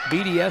Sliva.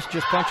 BDS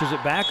just punches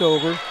it back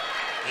over.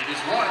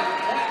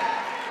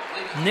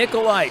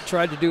 Nicolite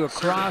tried to do a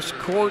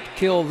cross-court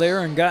kill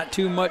there and got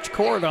too much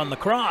court on the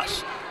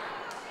cross.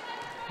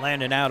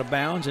 Landed out of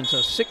bounds, and so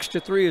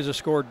 6-3 is a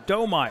score.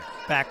 Domeyer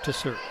back to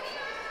serve.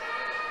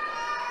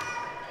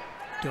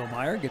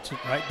 Domeyer gets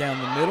it right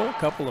down the middle. A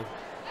couple of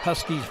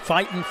Huskies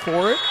fighting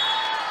for it.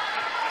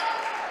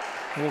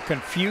 A little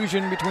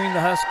confusion between the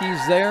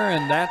Huskies there,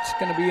 and that's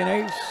going to be an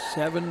ace.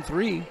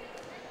 7-3.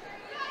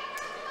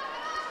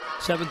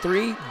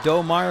 7-3,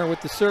 Domeyer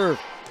with the serve.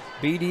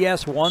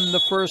 BDS won the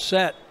first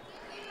set.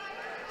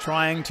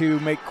 Trying to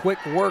make quick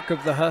work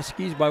of the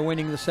Huskies by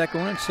winning the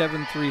second one.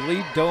 7-3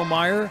 lead.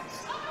 Domeyer.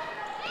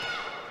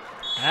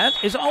 That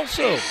is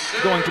also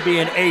going to be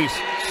an ace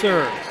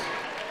serve.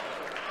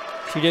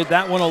 She did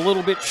that one a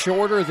little bit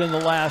shorter than the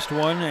last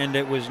one, and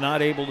it was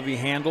not able to be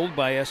handled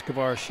by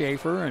Escobar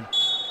Schaefer, and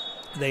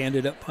they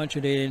ended up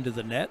punching it into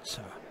the net.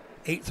 So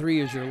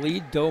 8-3 is your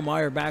lead.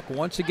 Domeyer back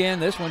once again.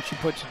 This one she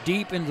puts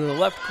deep into the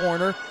left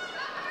corner.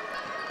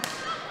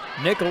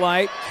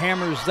 Nicolite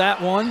hammers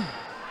that one.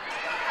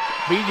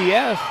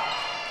 BDS,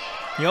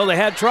 you know, they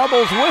had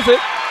troubles with it.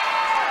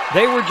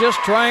 They were just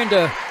trying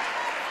to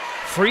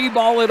free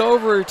ball it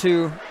over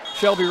to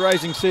Shelby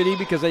Rising City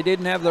because they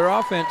didn't have their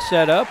offense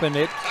set up, and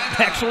it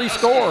actually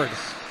scored.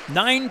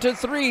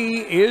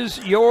 9-3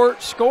 is your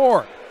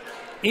score.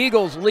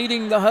 Eagles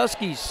leading the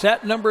Huskies.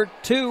 Set number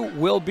 2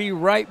 will be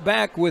right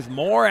back with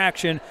more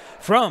action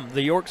from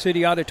the York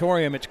City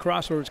Auditorium. It's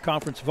Crossroads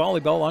Conference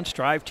Volleyball on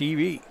Strive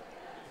TV.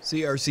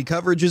 CRC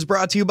coverage is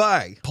brought to you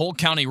by Polk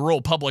County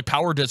Rural Public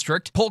Power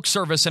District, Polk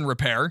Service and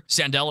Repair,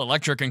 Sandell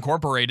Electric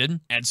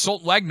Incorporated, and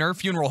Solt Wagner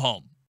Funeral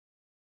Home.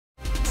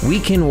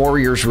 Weekend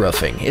Warriors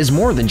Roofing is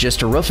more than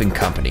just a roofing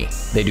company.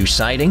 They do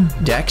siding,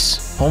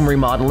 decks, home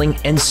remodeling,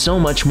 and so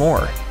much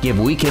more. Give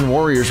Weekend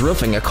Warriors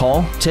Roofing a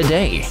call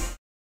today.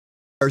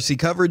 CRC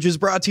coverage is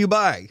brought to you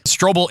by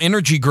Strobel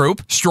Energy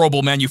Group,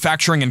 Strobel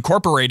Manufacturing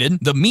Incorporated,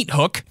 The Meat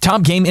Hook,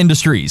 Top Game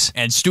Industries,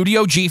 and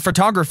Studio G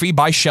Photography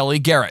by Shelley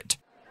Garrett.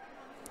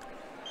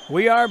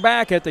 We are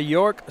back at the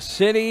York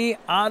City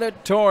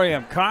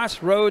Auditorium.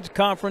 Crossroads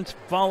Conference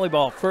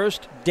Volleyball,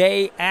 first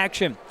day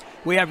action.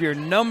 We have your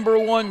number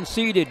 1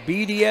 seeded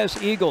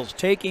BDS Eagles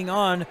taking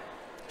on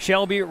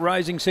Shelby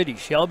Rising City.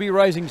 Shelby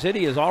Rising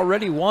City has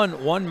already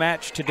won 1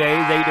 match today.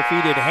 They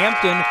defeated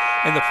Hampton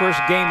in the first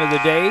game of the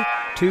day,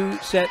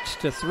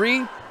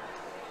 2-3.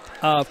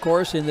 Of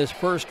course, in this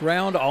first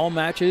round, all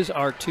matches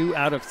are 2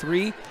 out of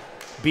 3.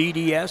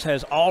 BDS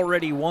has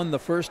already won the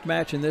first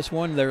match in this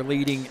one. They're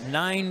leading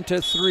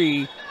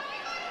 9-3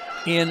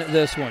 in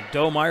this one.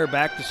 Domeyer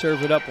back to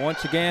serve it up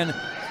once again.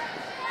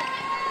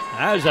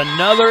 That is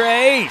another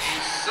ace.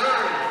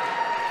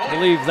 I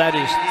believe that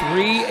is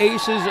 3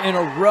 aces in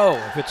a row.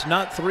 If it's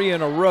not 3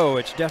 in a row,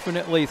 it's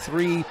definitely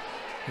 3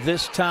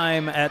 this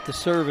time at the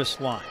service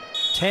line.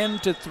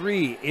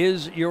 10-3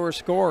 is your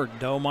score.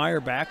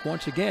 Domeyer back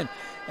once again.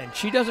 And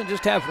she doesn't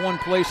just have one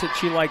place that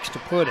she likes to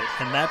put it,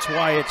 and that's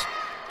why it's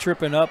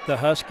tripping up the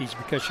Huskies,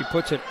 because she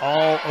puts it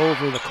all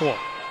over the court.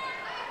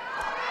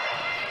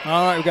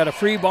 All right, we've got a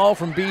free ball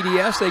from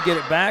BDS. They get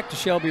it back to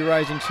Shelby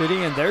Rising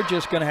City, and they're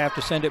just going to have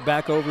to send it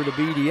back over to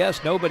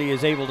BDS. Nobody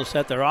is able to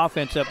set their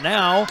offense up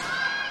now.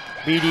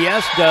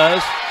 BDS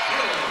does.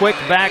 Quick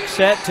back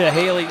set to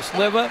Haley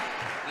Sliva.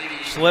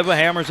 Sliva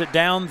hammers it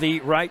down the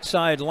right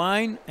side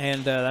line,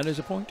 and that is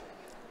a point.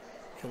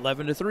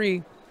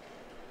 11-3,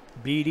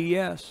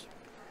 BDS.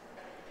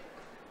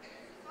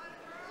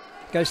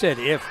 Like I said,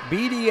 if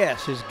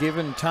BDS is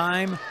given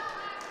time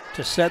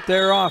to set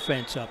their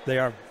offense up, they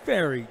are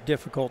very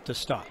difficult to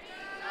stop.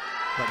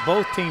 But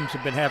both teams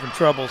have been having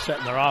trouble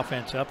setting their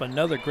offense up.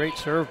 Another great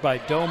serve by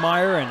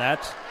Domeyer, and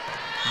that's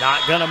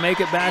not going to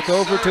make it back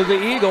over to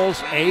the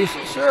Eagles. Ace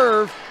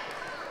serve.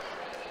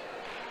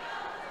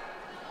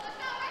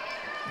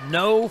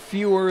 No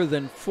fewer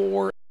than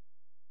 4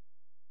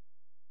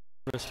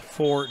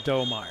 for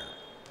Domeyer.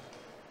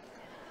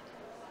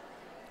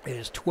 It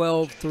is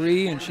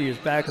 12-3, and she is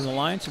back in the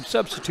line. Some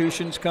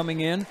substitutions coming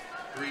in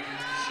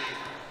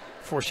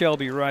for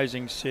Shelby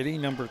Rising City.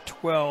 Number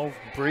 12,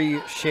 Bree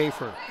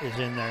Schaefer, is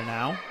in there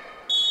now.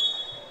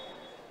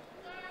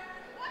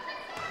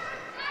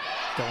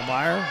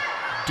 Domeyer,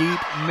 deep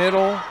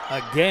middle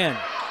again.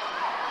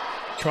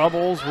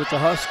 Troubles with the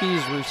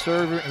Huskies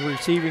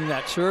receiving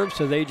that serve,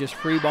 so they just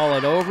free ball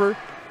it over.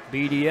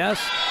 BDS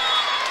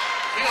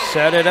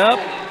set it up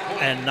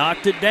and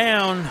knocked it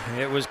down.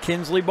 It was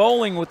Kinsley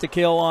Bowling with the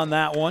kill on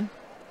that one.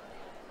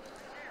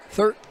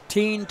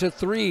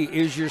 13-3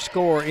 is your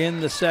score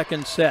in the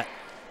second set.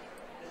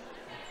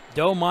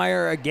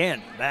 Domeyer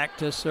again back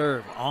to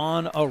serve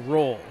on a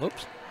roll.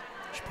 Oops,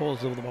 she pulls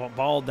the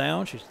ball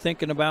down. She's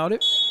thinking about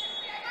it.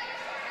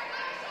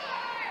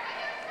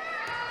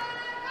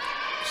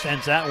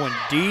 Sends that one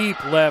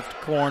deep left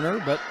corner,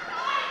 but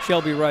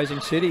Shelby Rising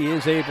City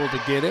is able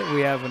to get it.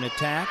 We have an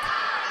attack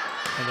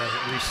and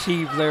a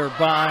receive there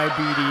by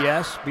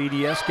BDS.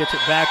 BDS gets it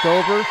back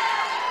over.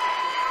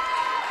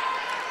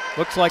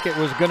 Looks like it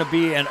was going to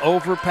be an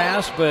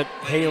overpass, but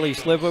Haley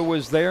Sliva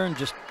was there and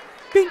just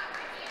bing,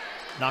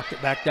 knocked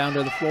it back down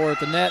to the floor at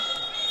the net.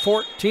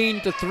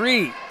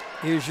 14-3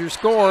 is your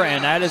score,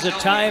 and that is a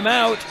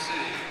timeout.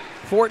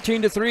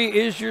 14-3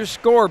 is your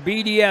score.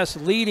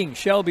 BDS leading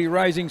Shelby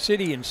Rising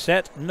City in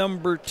set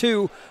number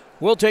 2.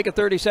 We'll take a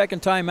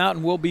 30-second timeout,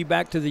 and we'll be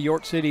back to the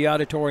York City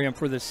Auditorium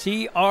for the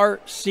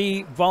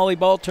CRC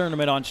Volleyball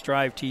Tournament on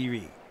Strive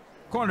TV.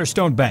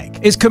 Cornerstone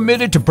Bank is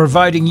committed to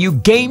providing you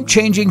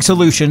game-changing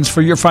solutions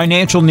for your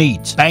financial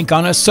needs. Bank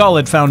on a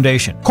solid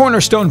foundation.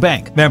 Cornerstone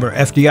Bank, member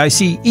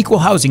FDIC, equal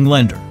housing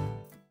lender.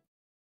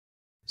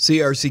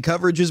 CRC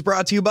coverage is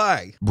brought to you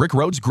by Brick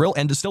Roads Grill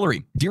and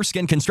Distillery,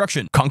 Deerskin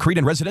Construction, Concrete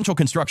and Residential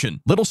Construction,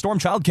 Little Storm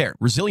Childcare,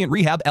 Resilient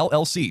Rehab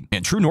LLC,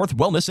 and True North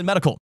Wellness and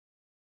Medical.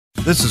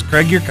 This is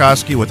Craig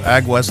Yurkowski with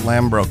Ag West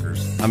Land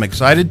Brokers. I'm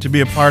excited to be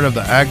a part of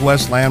the Ag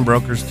West Land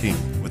Brokers team.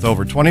 With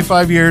over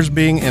 25 years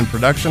being in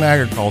production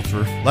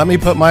agriculture, let me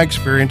put my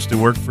experience to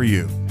work for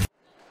you.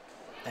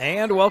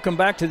 And welcome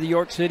back to the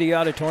York City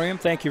Auditorium.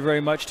 Thank you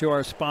very much to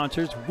our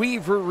sponsors,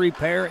 Weaver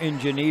Repair in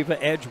Geneva,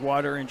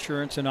 Edgewater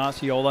Insurance in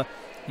Osceola,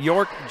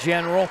 York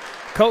General,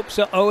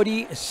 Copsa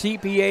Odie,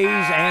 CPAs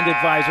and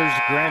Advisors,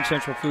 Grand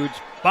Central Foods,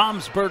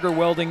 Baum's Burger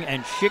Welding,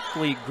 and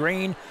Shickley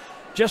Grain.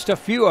 Just a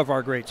few of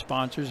our great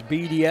sponsors.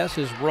 BDS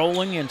is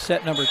rolling in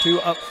set number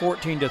 2, up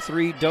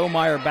 14-3.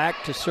 Domeyer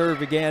back to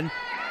serve again.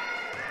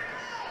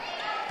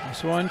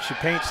 This one, she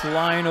paints the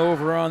line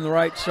over on the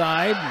right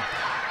side.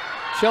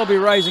 Shelby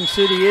Rising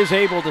City is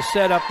able to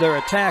set up their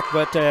attack,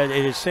 but it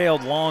is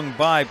sailed long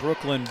by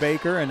Brooklyn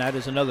Baker, and that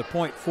is another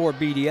point for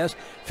BDS.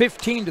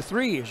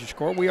 15-3 is your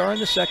score. We are in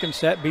the second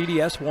set.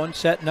 BDS won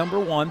set number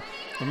 1.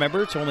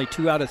 Remember, it's only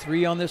 2 out of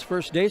 3 on this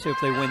first day, so if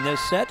they win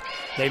this set,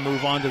 they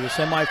move on to the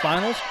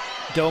semifinals.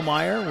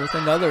 Domeyer with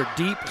another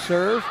deep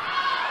serve.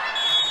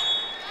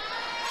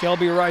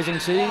 Shelby Rising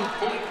City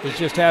is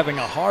just having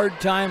a hard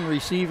time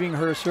receiving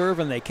her serve,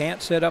 and they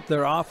can't set up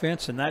their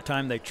offense, and that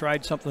time they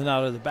tried something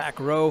out of the back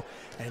row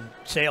and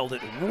sailed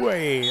it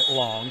way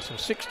long. So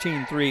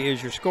 16-3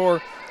 is your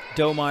score.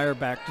 Domeyer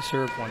back to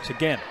serve once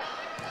again.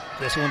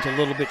 This one's a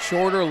little bit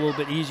shorter, a little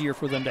bit easier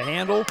for them to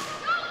handle.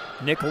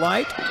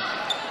 Nicolite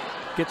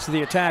gets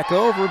the attack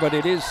over, but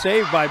it is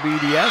saved by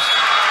BDS.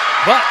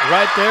 But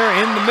right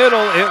there in the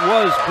middle, it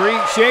was Bree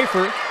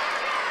Schaefer.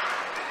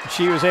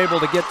 She was able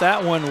to get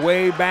that one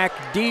way back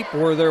deep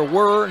where there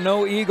were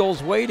no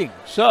Eagles waiting.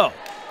 So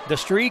the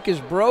streak is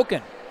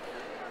broken.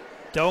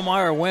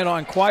 Domeyer went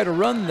on quite a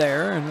run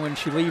there, and when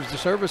she leaves the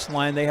service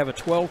line, they have a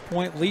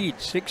 12-point lead,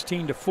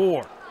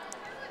 16-4.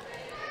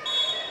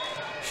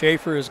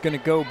 Schaefer is going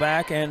to go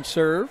back and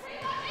serve.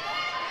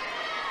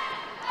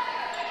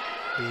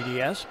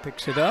 BDS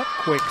picks it up,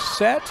 quick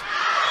set.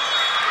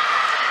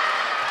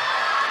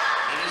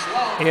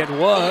 It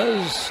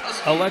was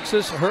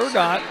Alexis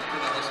Hergott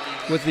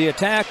with the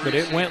attack, but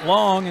it went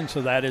long, and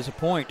so that is a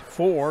point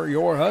for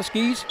your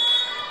Huskies.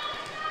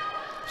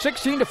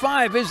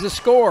 16-5 is the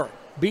score.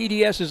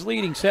 BDS is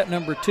leading set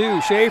number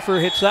 2. Schaefer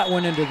hits that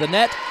one into the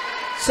net.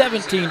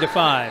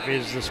 17-5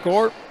 is the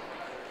score.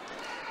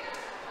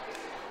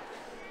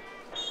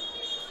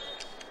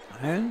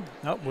 And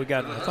I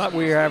thought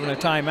we were having a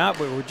timeout,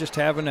 but we're just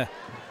having a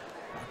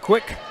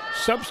quick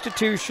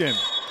substitution.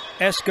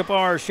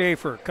 Escobar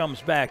Schaefer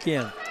comes back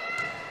in.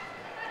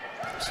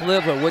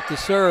 Sliva with the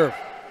serve.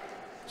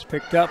 It's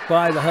picked up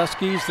by the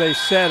Huskies. They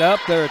set up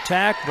their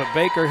attack, but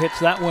Baker hits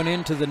that one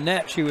into the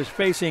net. She was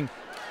facing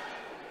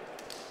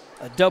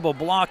a double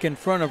block in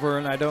front of her,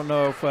 and I don't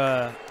know if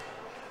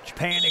she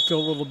panicked a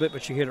little bit,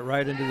 but she hit it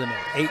right into the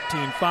net.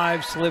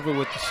 18-5, Sliva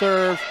with the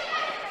serve.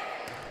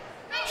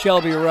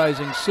 Shelby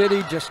Rising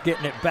City just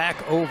getting it back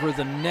over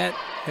the net.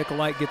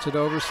 Nicolite gets it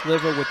over.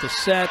 Sliva with the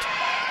set.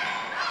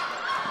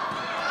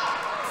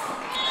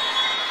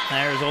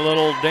 There's a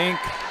little dink.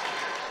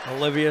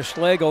 Olivia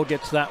Schlegel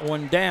gets that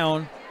one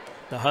down.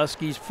 The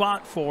Huskies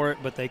fought for it,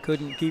 but they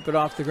couldn't keep it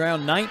off the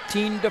ground.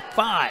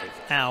 19-5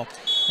 now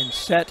in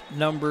set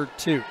number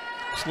 2.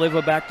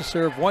 Sliva back to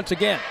serve once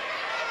again.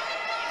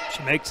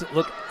 She makes it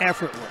look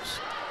effortless.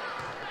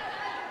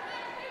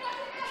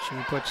 She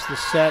puts the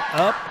set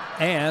up,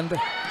 and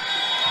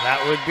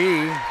that would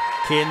be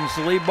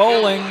Kinsley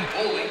Bowling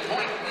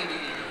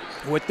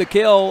with the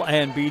kill,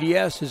 and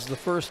BDS is the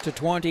first to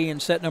 20 in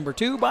set number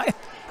 2 by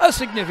a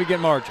significant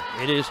margin.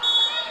 It is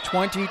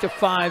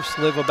 20-5.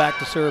 Sliva back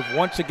to serve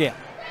once again.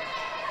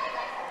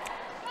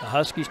 The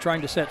Huskies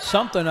trying to set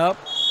something up.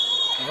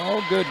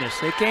 Oh goodness,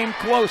 they came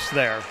close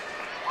there.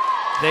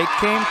 They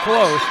came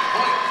close.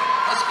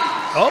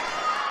 Oh.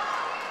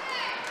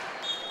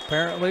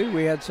 Apparently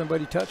we had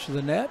somebody touch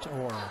the net,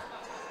 or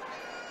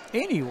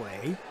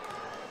anyway,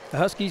 the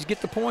Huskies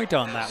get the point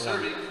on that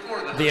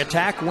one. The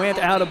attack went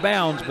out of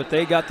bounds, but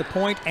they got the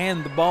point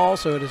and the ball,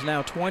 so it is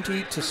now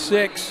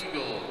 20-6.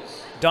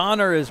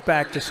 Donner is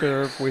back to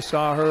serve. We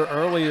saw her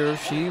earlier.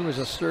 She was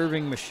a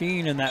serving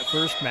machine in that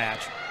first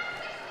match.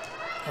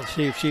 Let's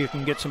see if she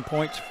can get some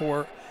points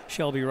for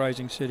Shelby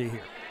Rising City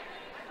here.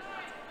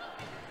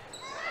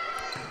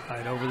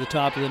 Right over the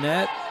top of the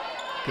net.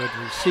 Good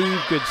receive,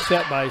 good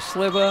set by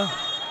Sliva.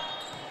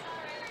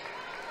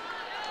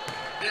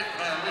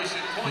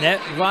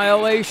 Net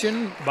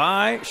violation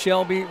by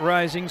Shelby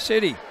Rising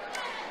City.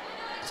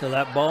 So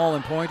that ball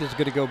and point is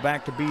going to go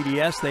back to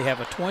BDS. They have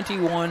a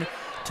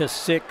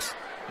 21-6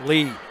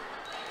 lead.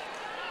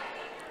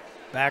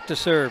 Back to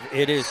serve.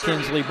 It is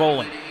Kinsley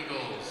Bowling.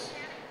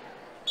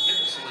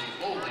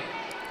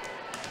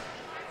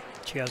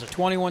 She has a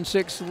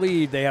 21-6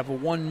 lead. They have a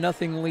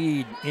 1-0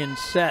 lead in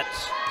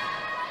sets.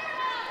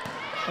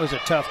 That was a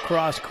tough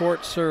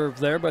cross-court serve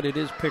there, but it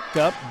is picked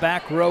up.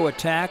 Back row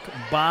attack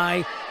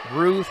by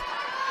Ruth.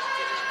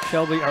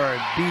 Shelby, or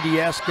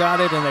BDS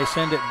got it, and they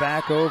send it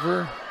back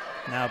over.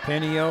 Now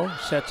Penio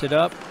sets it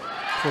up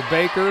for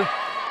Baker.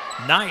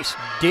 Nice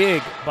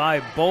dig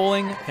by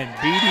Bowling and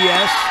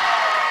BDS.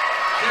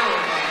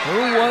 Who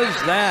was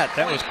that?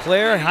 That was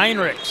Claire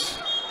Heinrichs.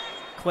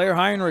 Claire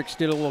Heinrichs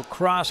did a little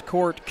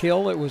cross-court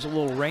kill. It was a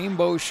little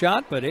rainbow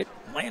shot, but it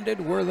landed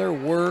where there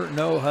were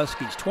no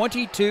Huskies.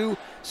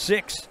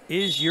 22-6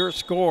 is your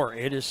score.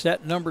 It is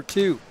set number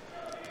 2.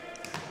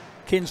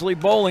 Kinsley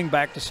Bowling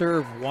back to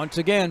serve once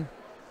again.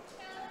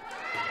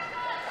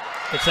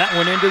 It's that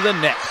one into the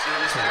net.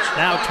 So it's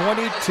now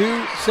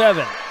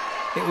 22-7.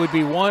 It would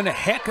be one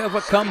heck of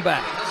a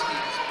comeback.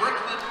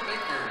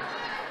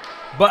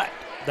 But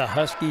the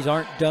Huskies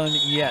aren't done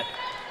yet.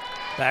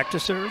 Back to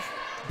serve,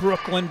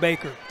 Brooklyn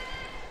Baker.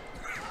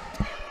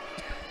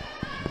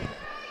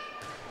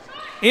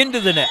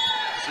 Into the net.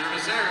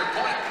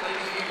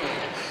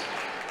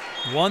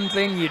 One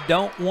thing you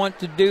don't want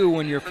to do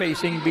when you're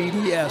facing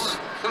BDS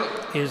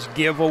is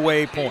give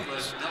away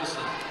points.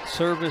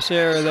 Service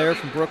error there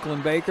from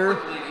Brooklyn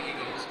Baker.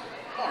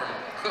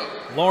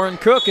 Lauren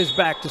Cook is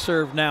back to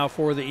serve now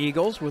for the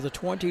Eagles with a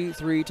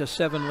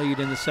 23-7 lead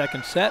in the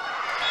second set.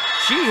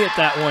 She hit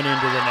that one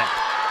into the net.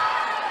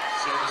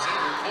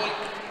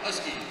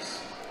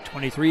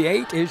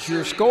 23-8 is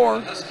your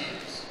score.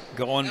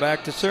 Going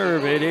back to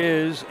serve, it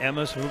is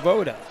Emma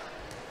Svoboda.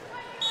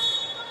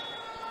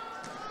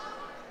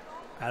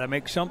 Got to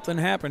make something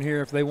happen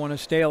here if they want to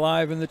stay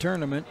alive in the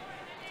tournament.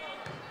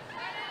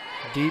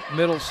 Deep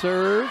middle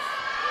serve.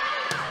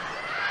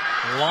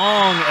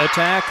 Long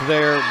attack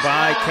there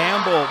by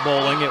Campbell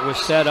Bowling. It was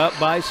set up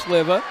by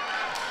Sliva.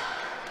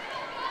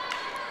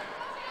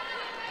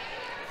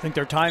 I think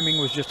their timing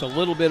was just a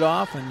little bit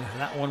off, and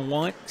that one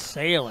went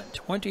sailing.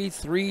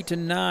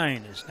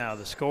 23-9 is now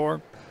the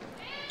score.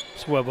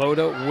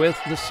 Swoboda with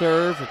the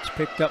serve. It's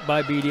picked up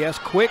by BDS.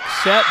 Quick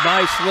set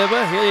by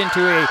Sliva. Hit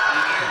into a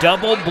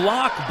double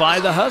block by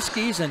the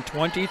Huskies, and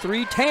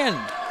 23-10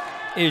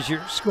 is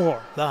your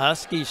score. The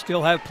Huskies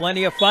still have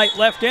plenty of fight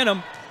left in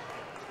them.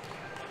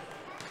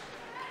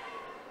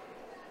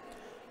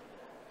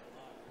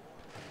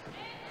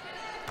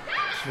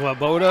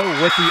 Swoboda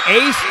with the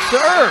ace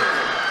serve.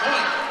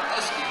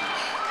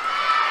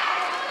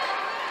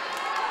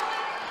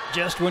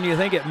 Just when you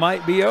think it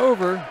might be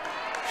over,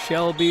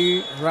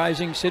 Shelby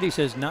Rising City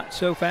says, not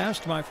so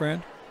fast, my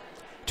friend.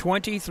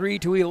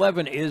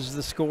 23-11 is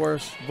the score.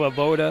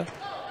 Svoboda,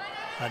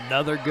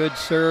 another good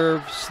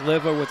serve.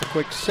 Sliva with a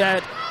quick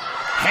set.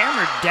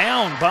 Hammered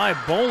down by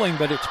Bowling,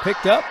 but it's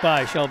picked up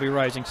by Shelby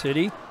Rising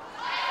City.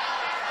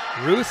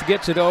 Ruth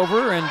gets it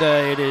over, and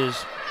it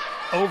is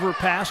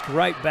overpassed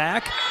right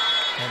back.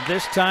 And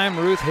this time,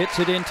 Ruth hits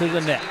it into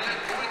the net.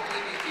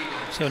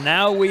 So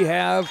now we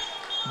have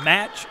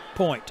match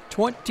point,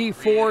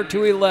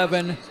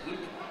 24-11.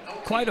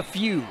 Quite a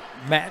few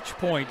match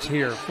points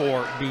here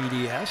for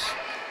BDS.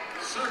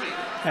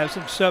 Have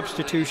some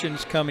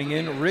substitutions coming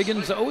in.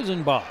 Riggins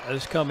Ozenbaugh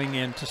is coming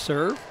in to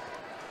serve.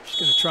 Just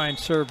going to try and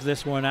serve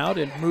this one out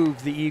and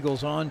move the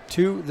Eagles on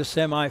to the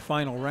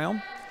semifinal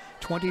round.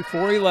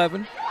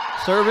 24-11.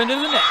 Serve into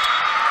the net.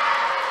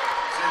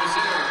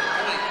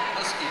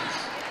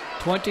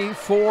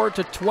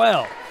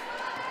 24-12.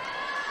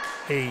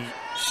 A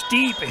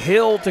steep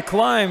hill to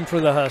climb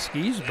for the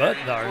Huskies, but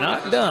they're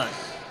not done.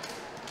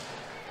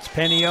 It's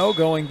Penio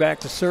going back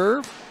to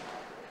serve.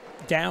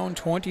 Down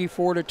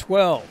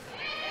 24-12.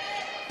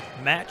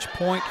 Match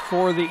point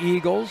for the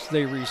Eagles.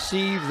 They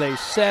receive, they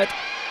set,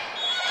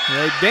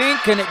 they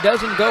dink, and it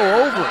doesn't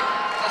go over.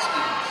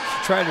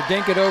 She tried to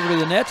dink it over to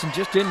the nets and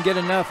just didn't get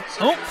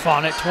enough oomph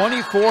on it.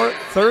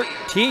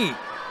 24-13.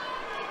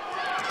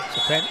 So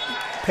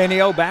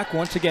Penio back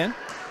once again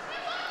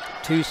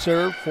to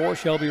serve for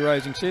Shelby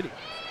Rising City.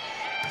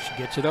 She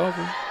gets it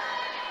over.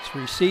 It's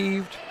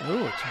received.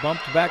 Ooh, it's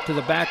bumped back to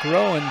the back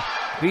row, and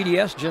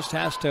BDS just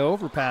has to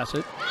overpass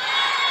it.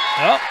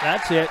 Oh,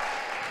 that's it.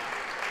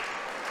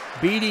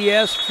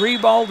 BDS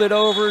free-balled it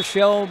over.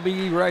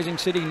 Shelby Rising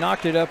City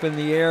knocked it up in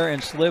the air,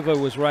 and Sliva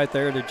was right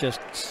there to just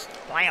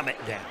slam it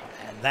down.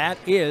 And that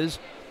is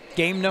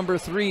game number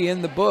 3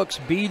 in the books.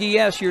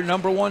 BDS, your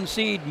number 1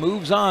 seed,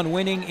 moves on,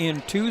 winning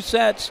in 2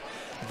 sets.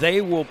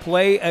 They will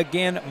play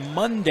again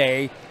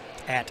Monday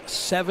at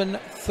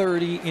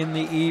 7:30 in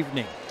the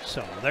evening.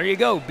 So there you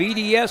go.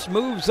 BDS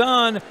moves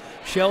on.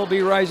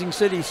 Shelby Rising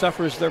City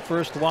suffers their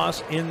first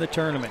loss in the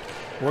tournament.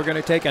 We're going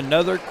to take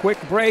another quick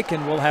break,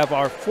 and we'll have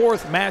our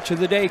 4th match of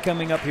the day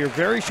coming up here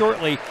very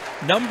shortly.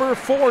 Number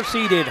 4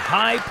 seeded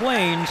High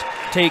Plains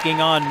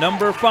taking on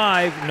number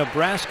 5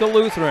 Nebraska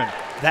Lutheran.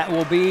 That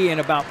will be in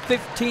about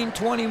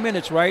 15-20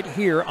 minutes right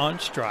here on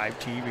Strive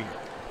TV.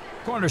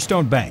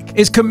 Cornerstone Bank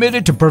is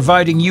committed to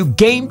providing you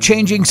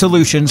game-changing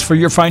solutions for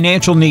your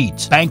financial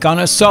needs. Bank on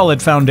a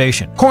solid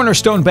foundation.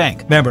 Cornerstone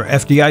Bank, member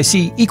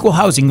FDIC, equal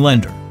housing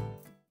lender.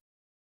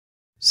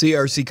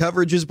 CRC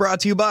coverage is brought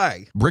to you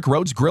by Brick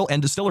Roads Grill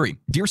and Distillery,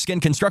 Deerskin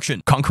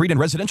Construction, Concrete and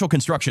Residential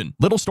Construction,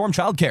 Little Storm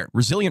Childcare,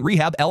 Resilient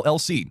Rehab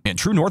LLC, and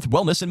True North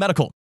Wellness and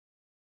Medical.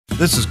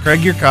 This is Craig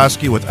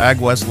Yurkowski with Ag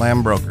West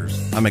Land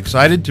Brokers. I'm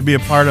excited to be a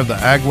part of the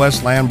Ag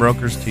West Land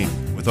Brokers team.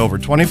 With over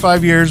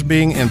 25 years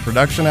being in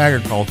production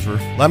agriculture,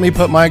 let me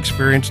put my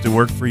experience to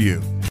work for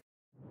you.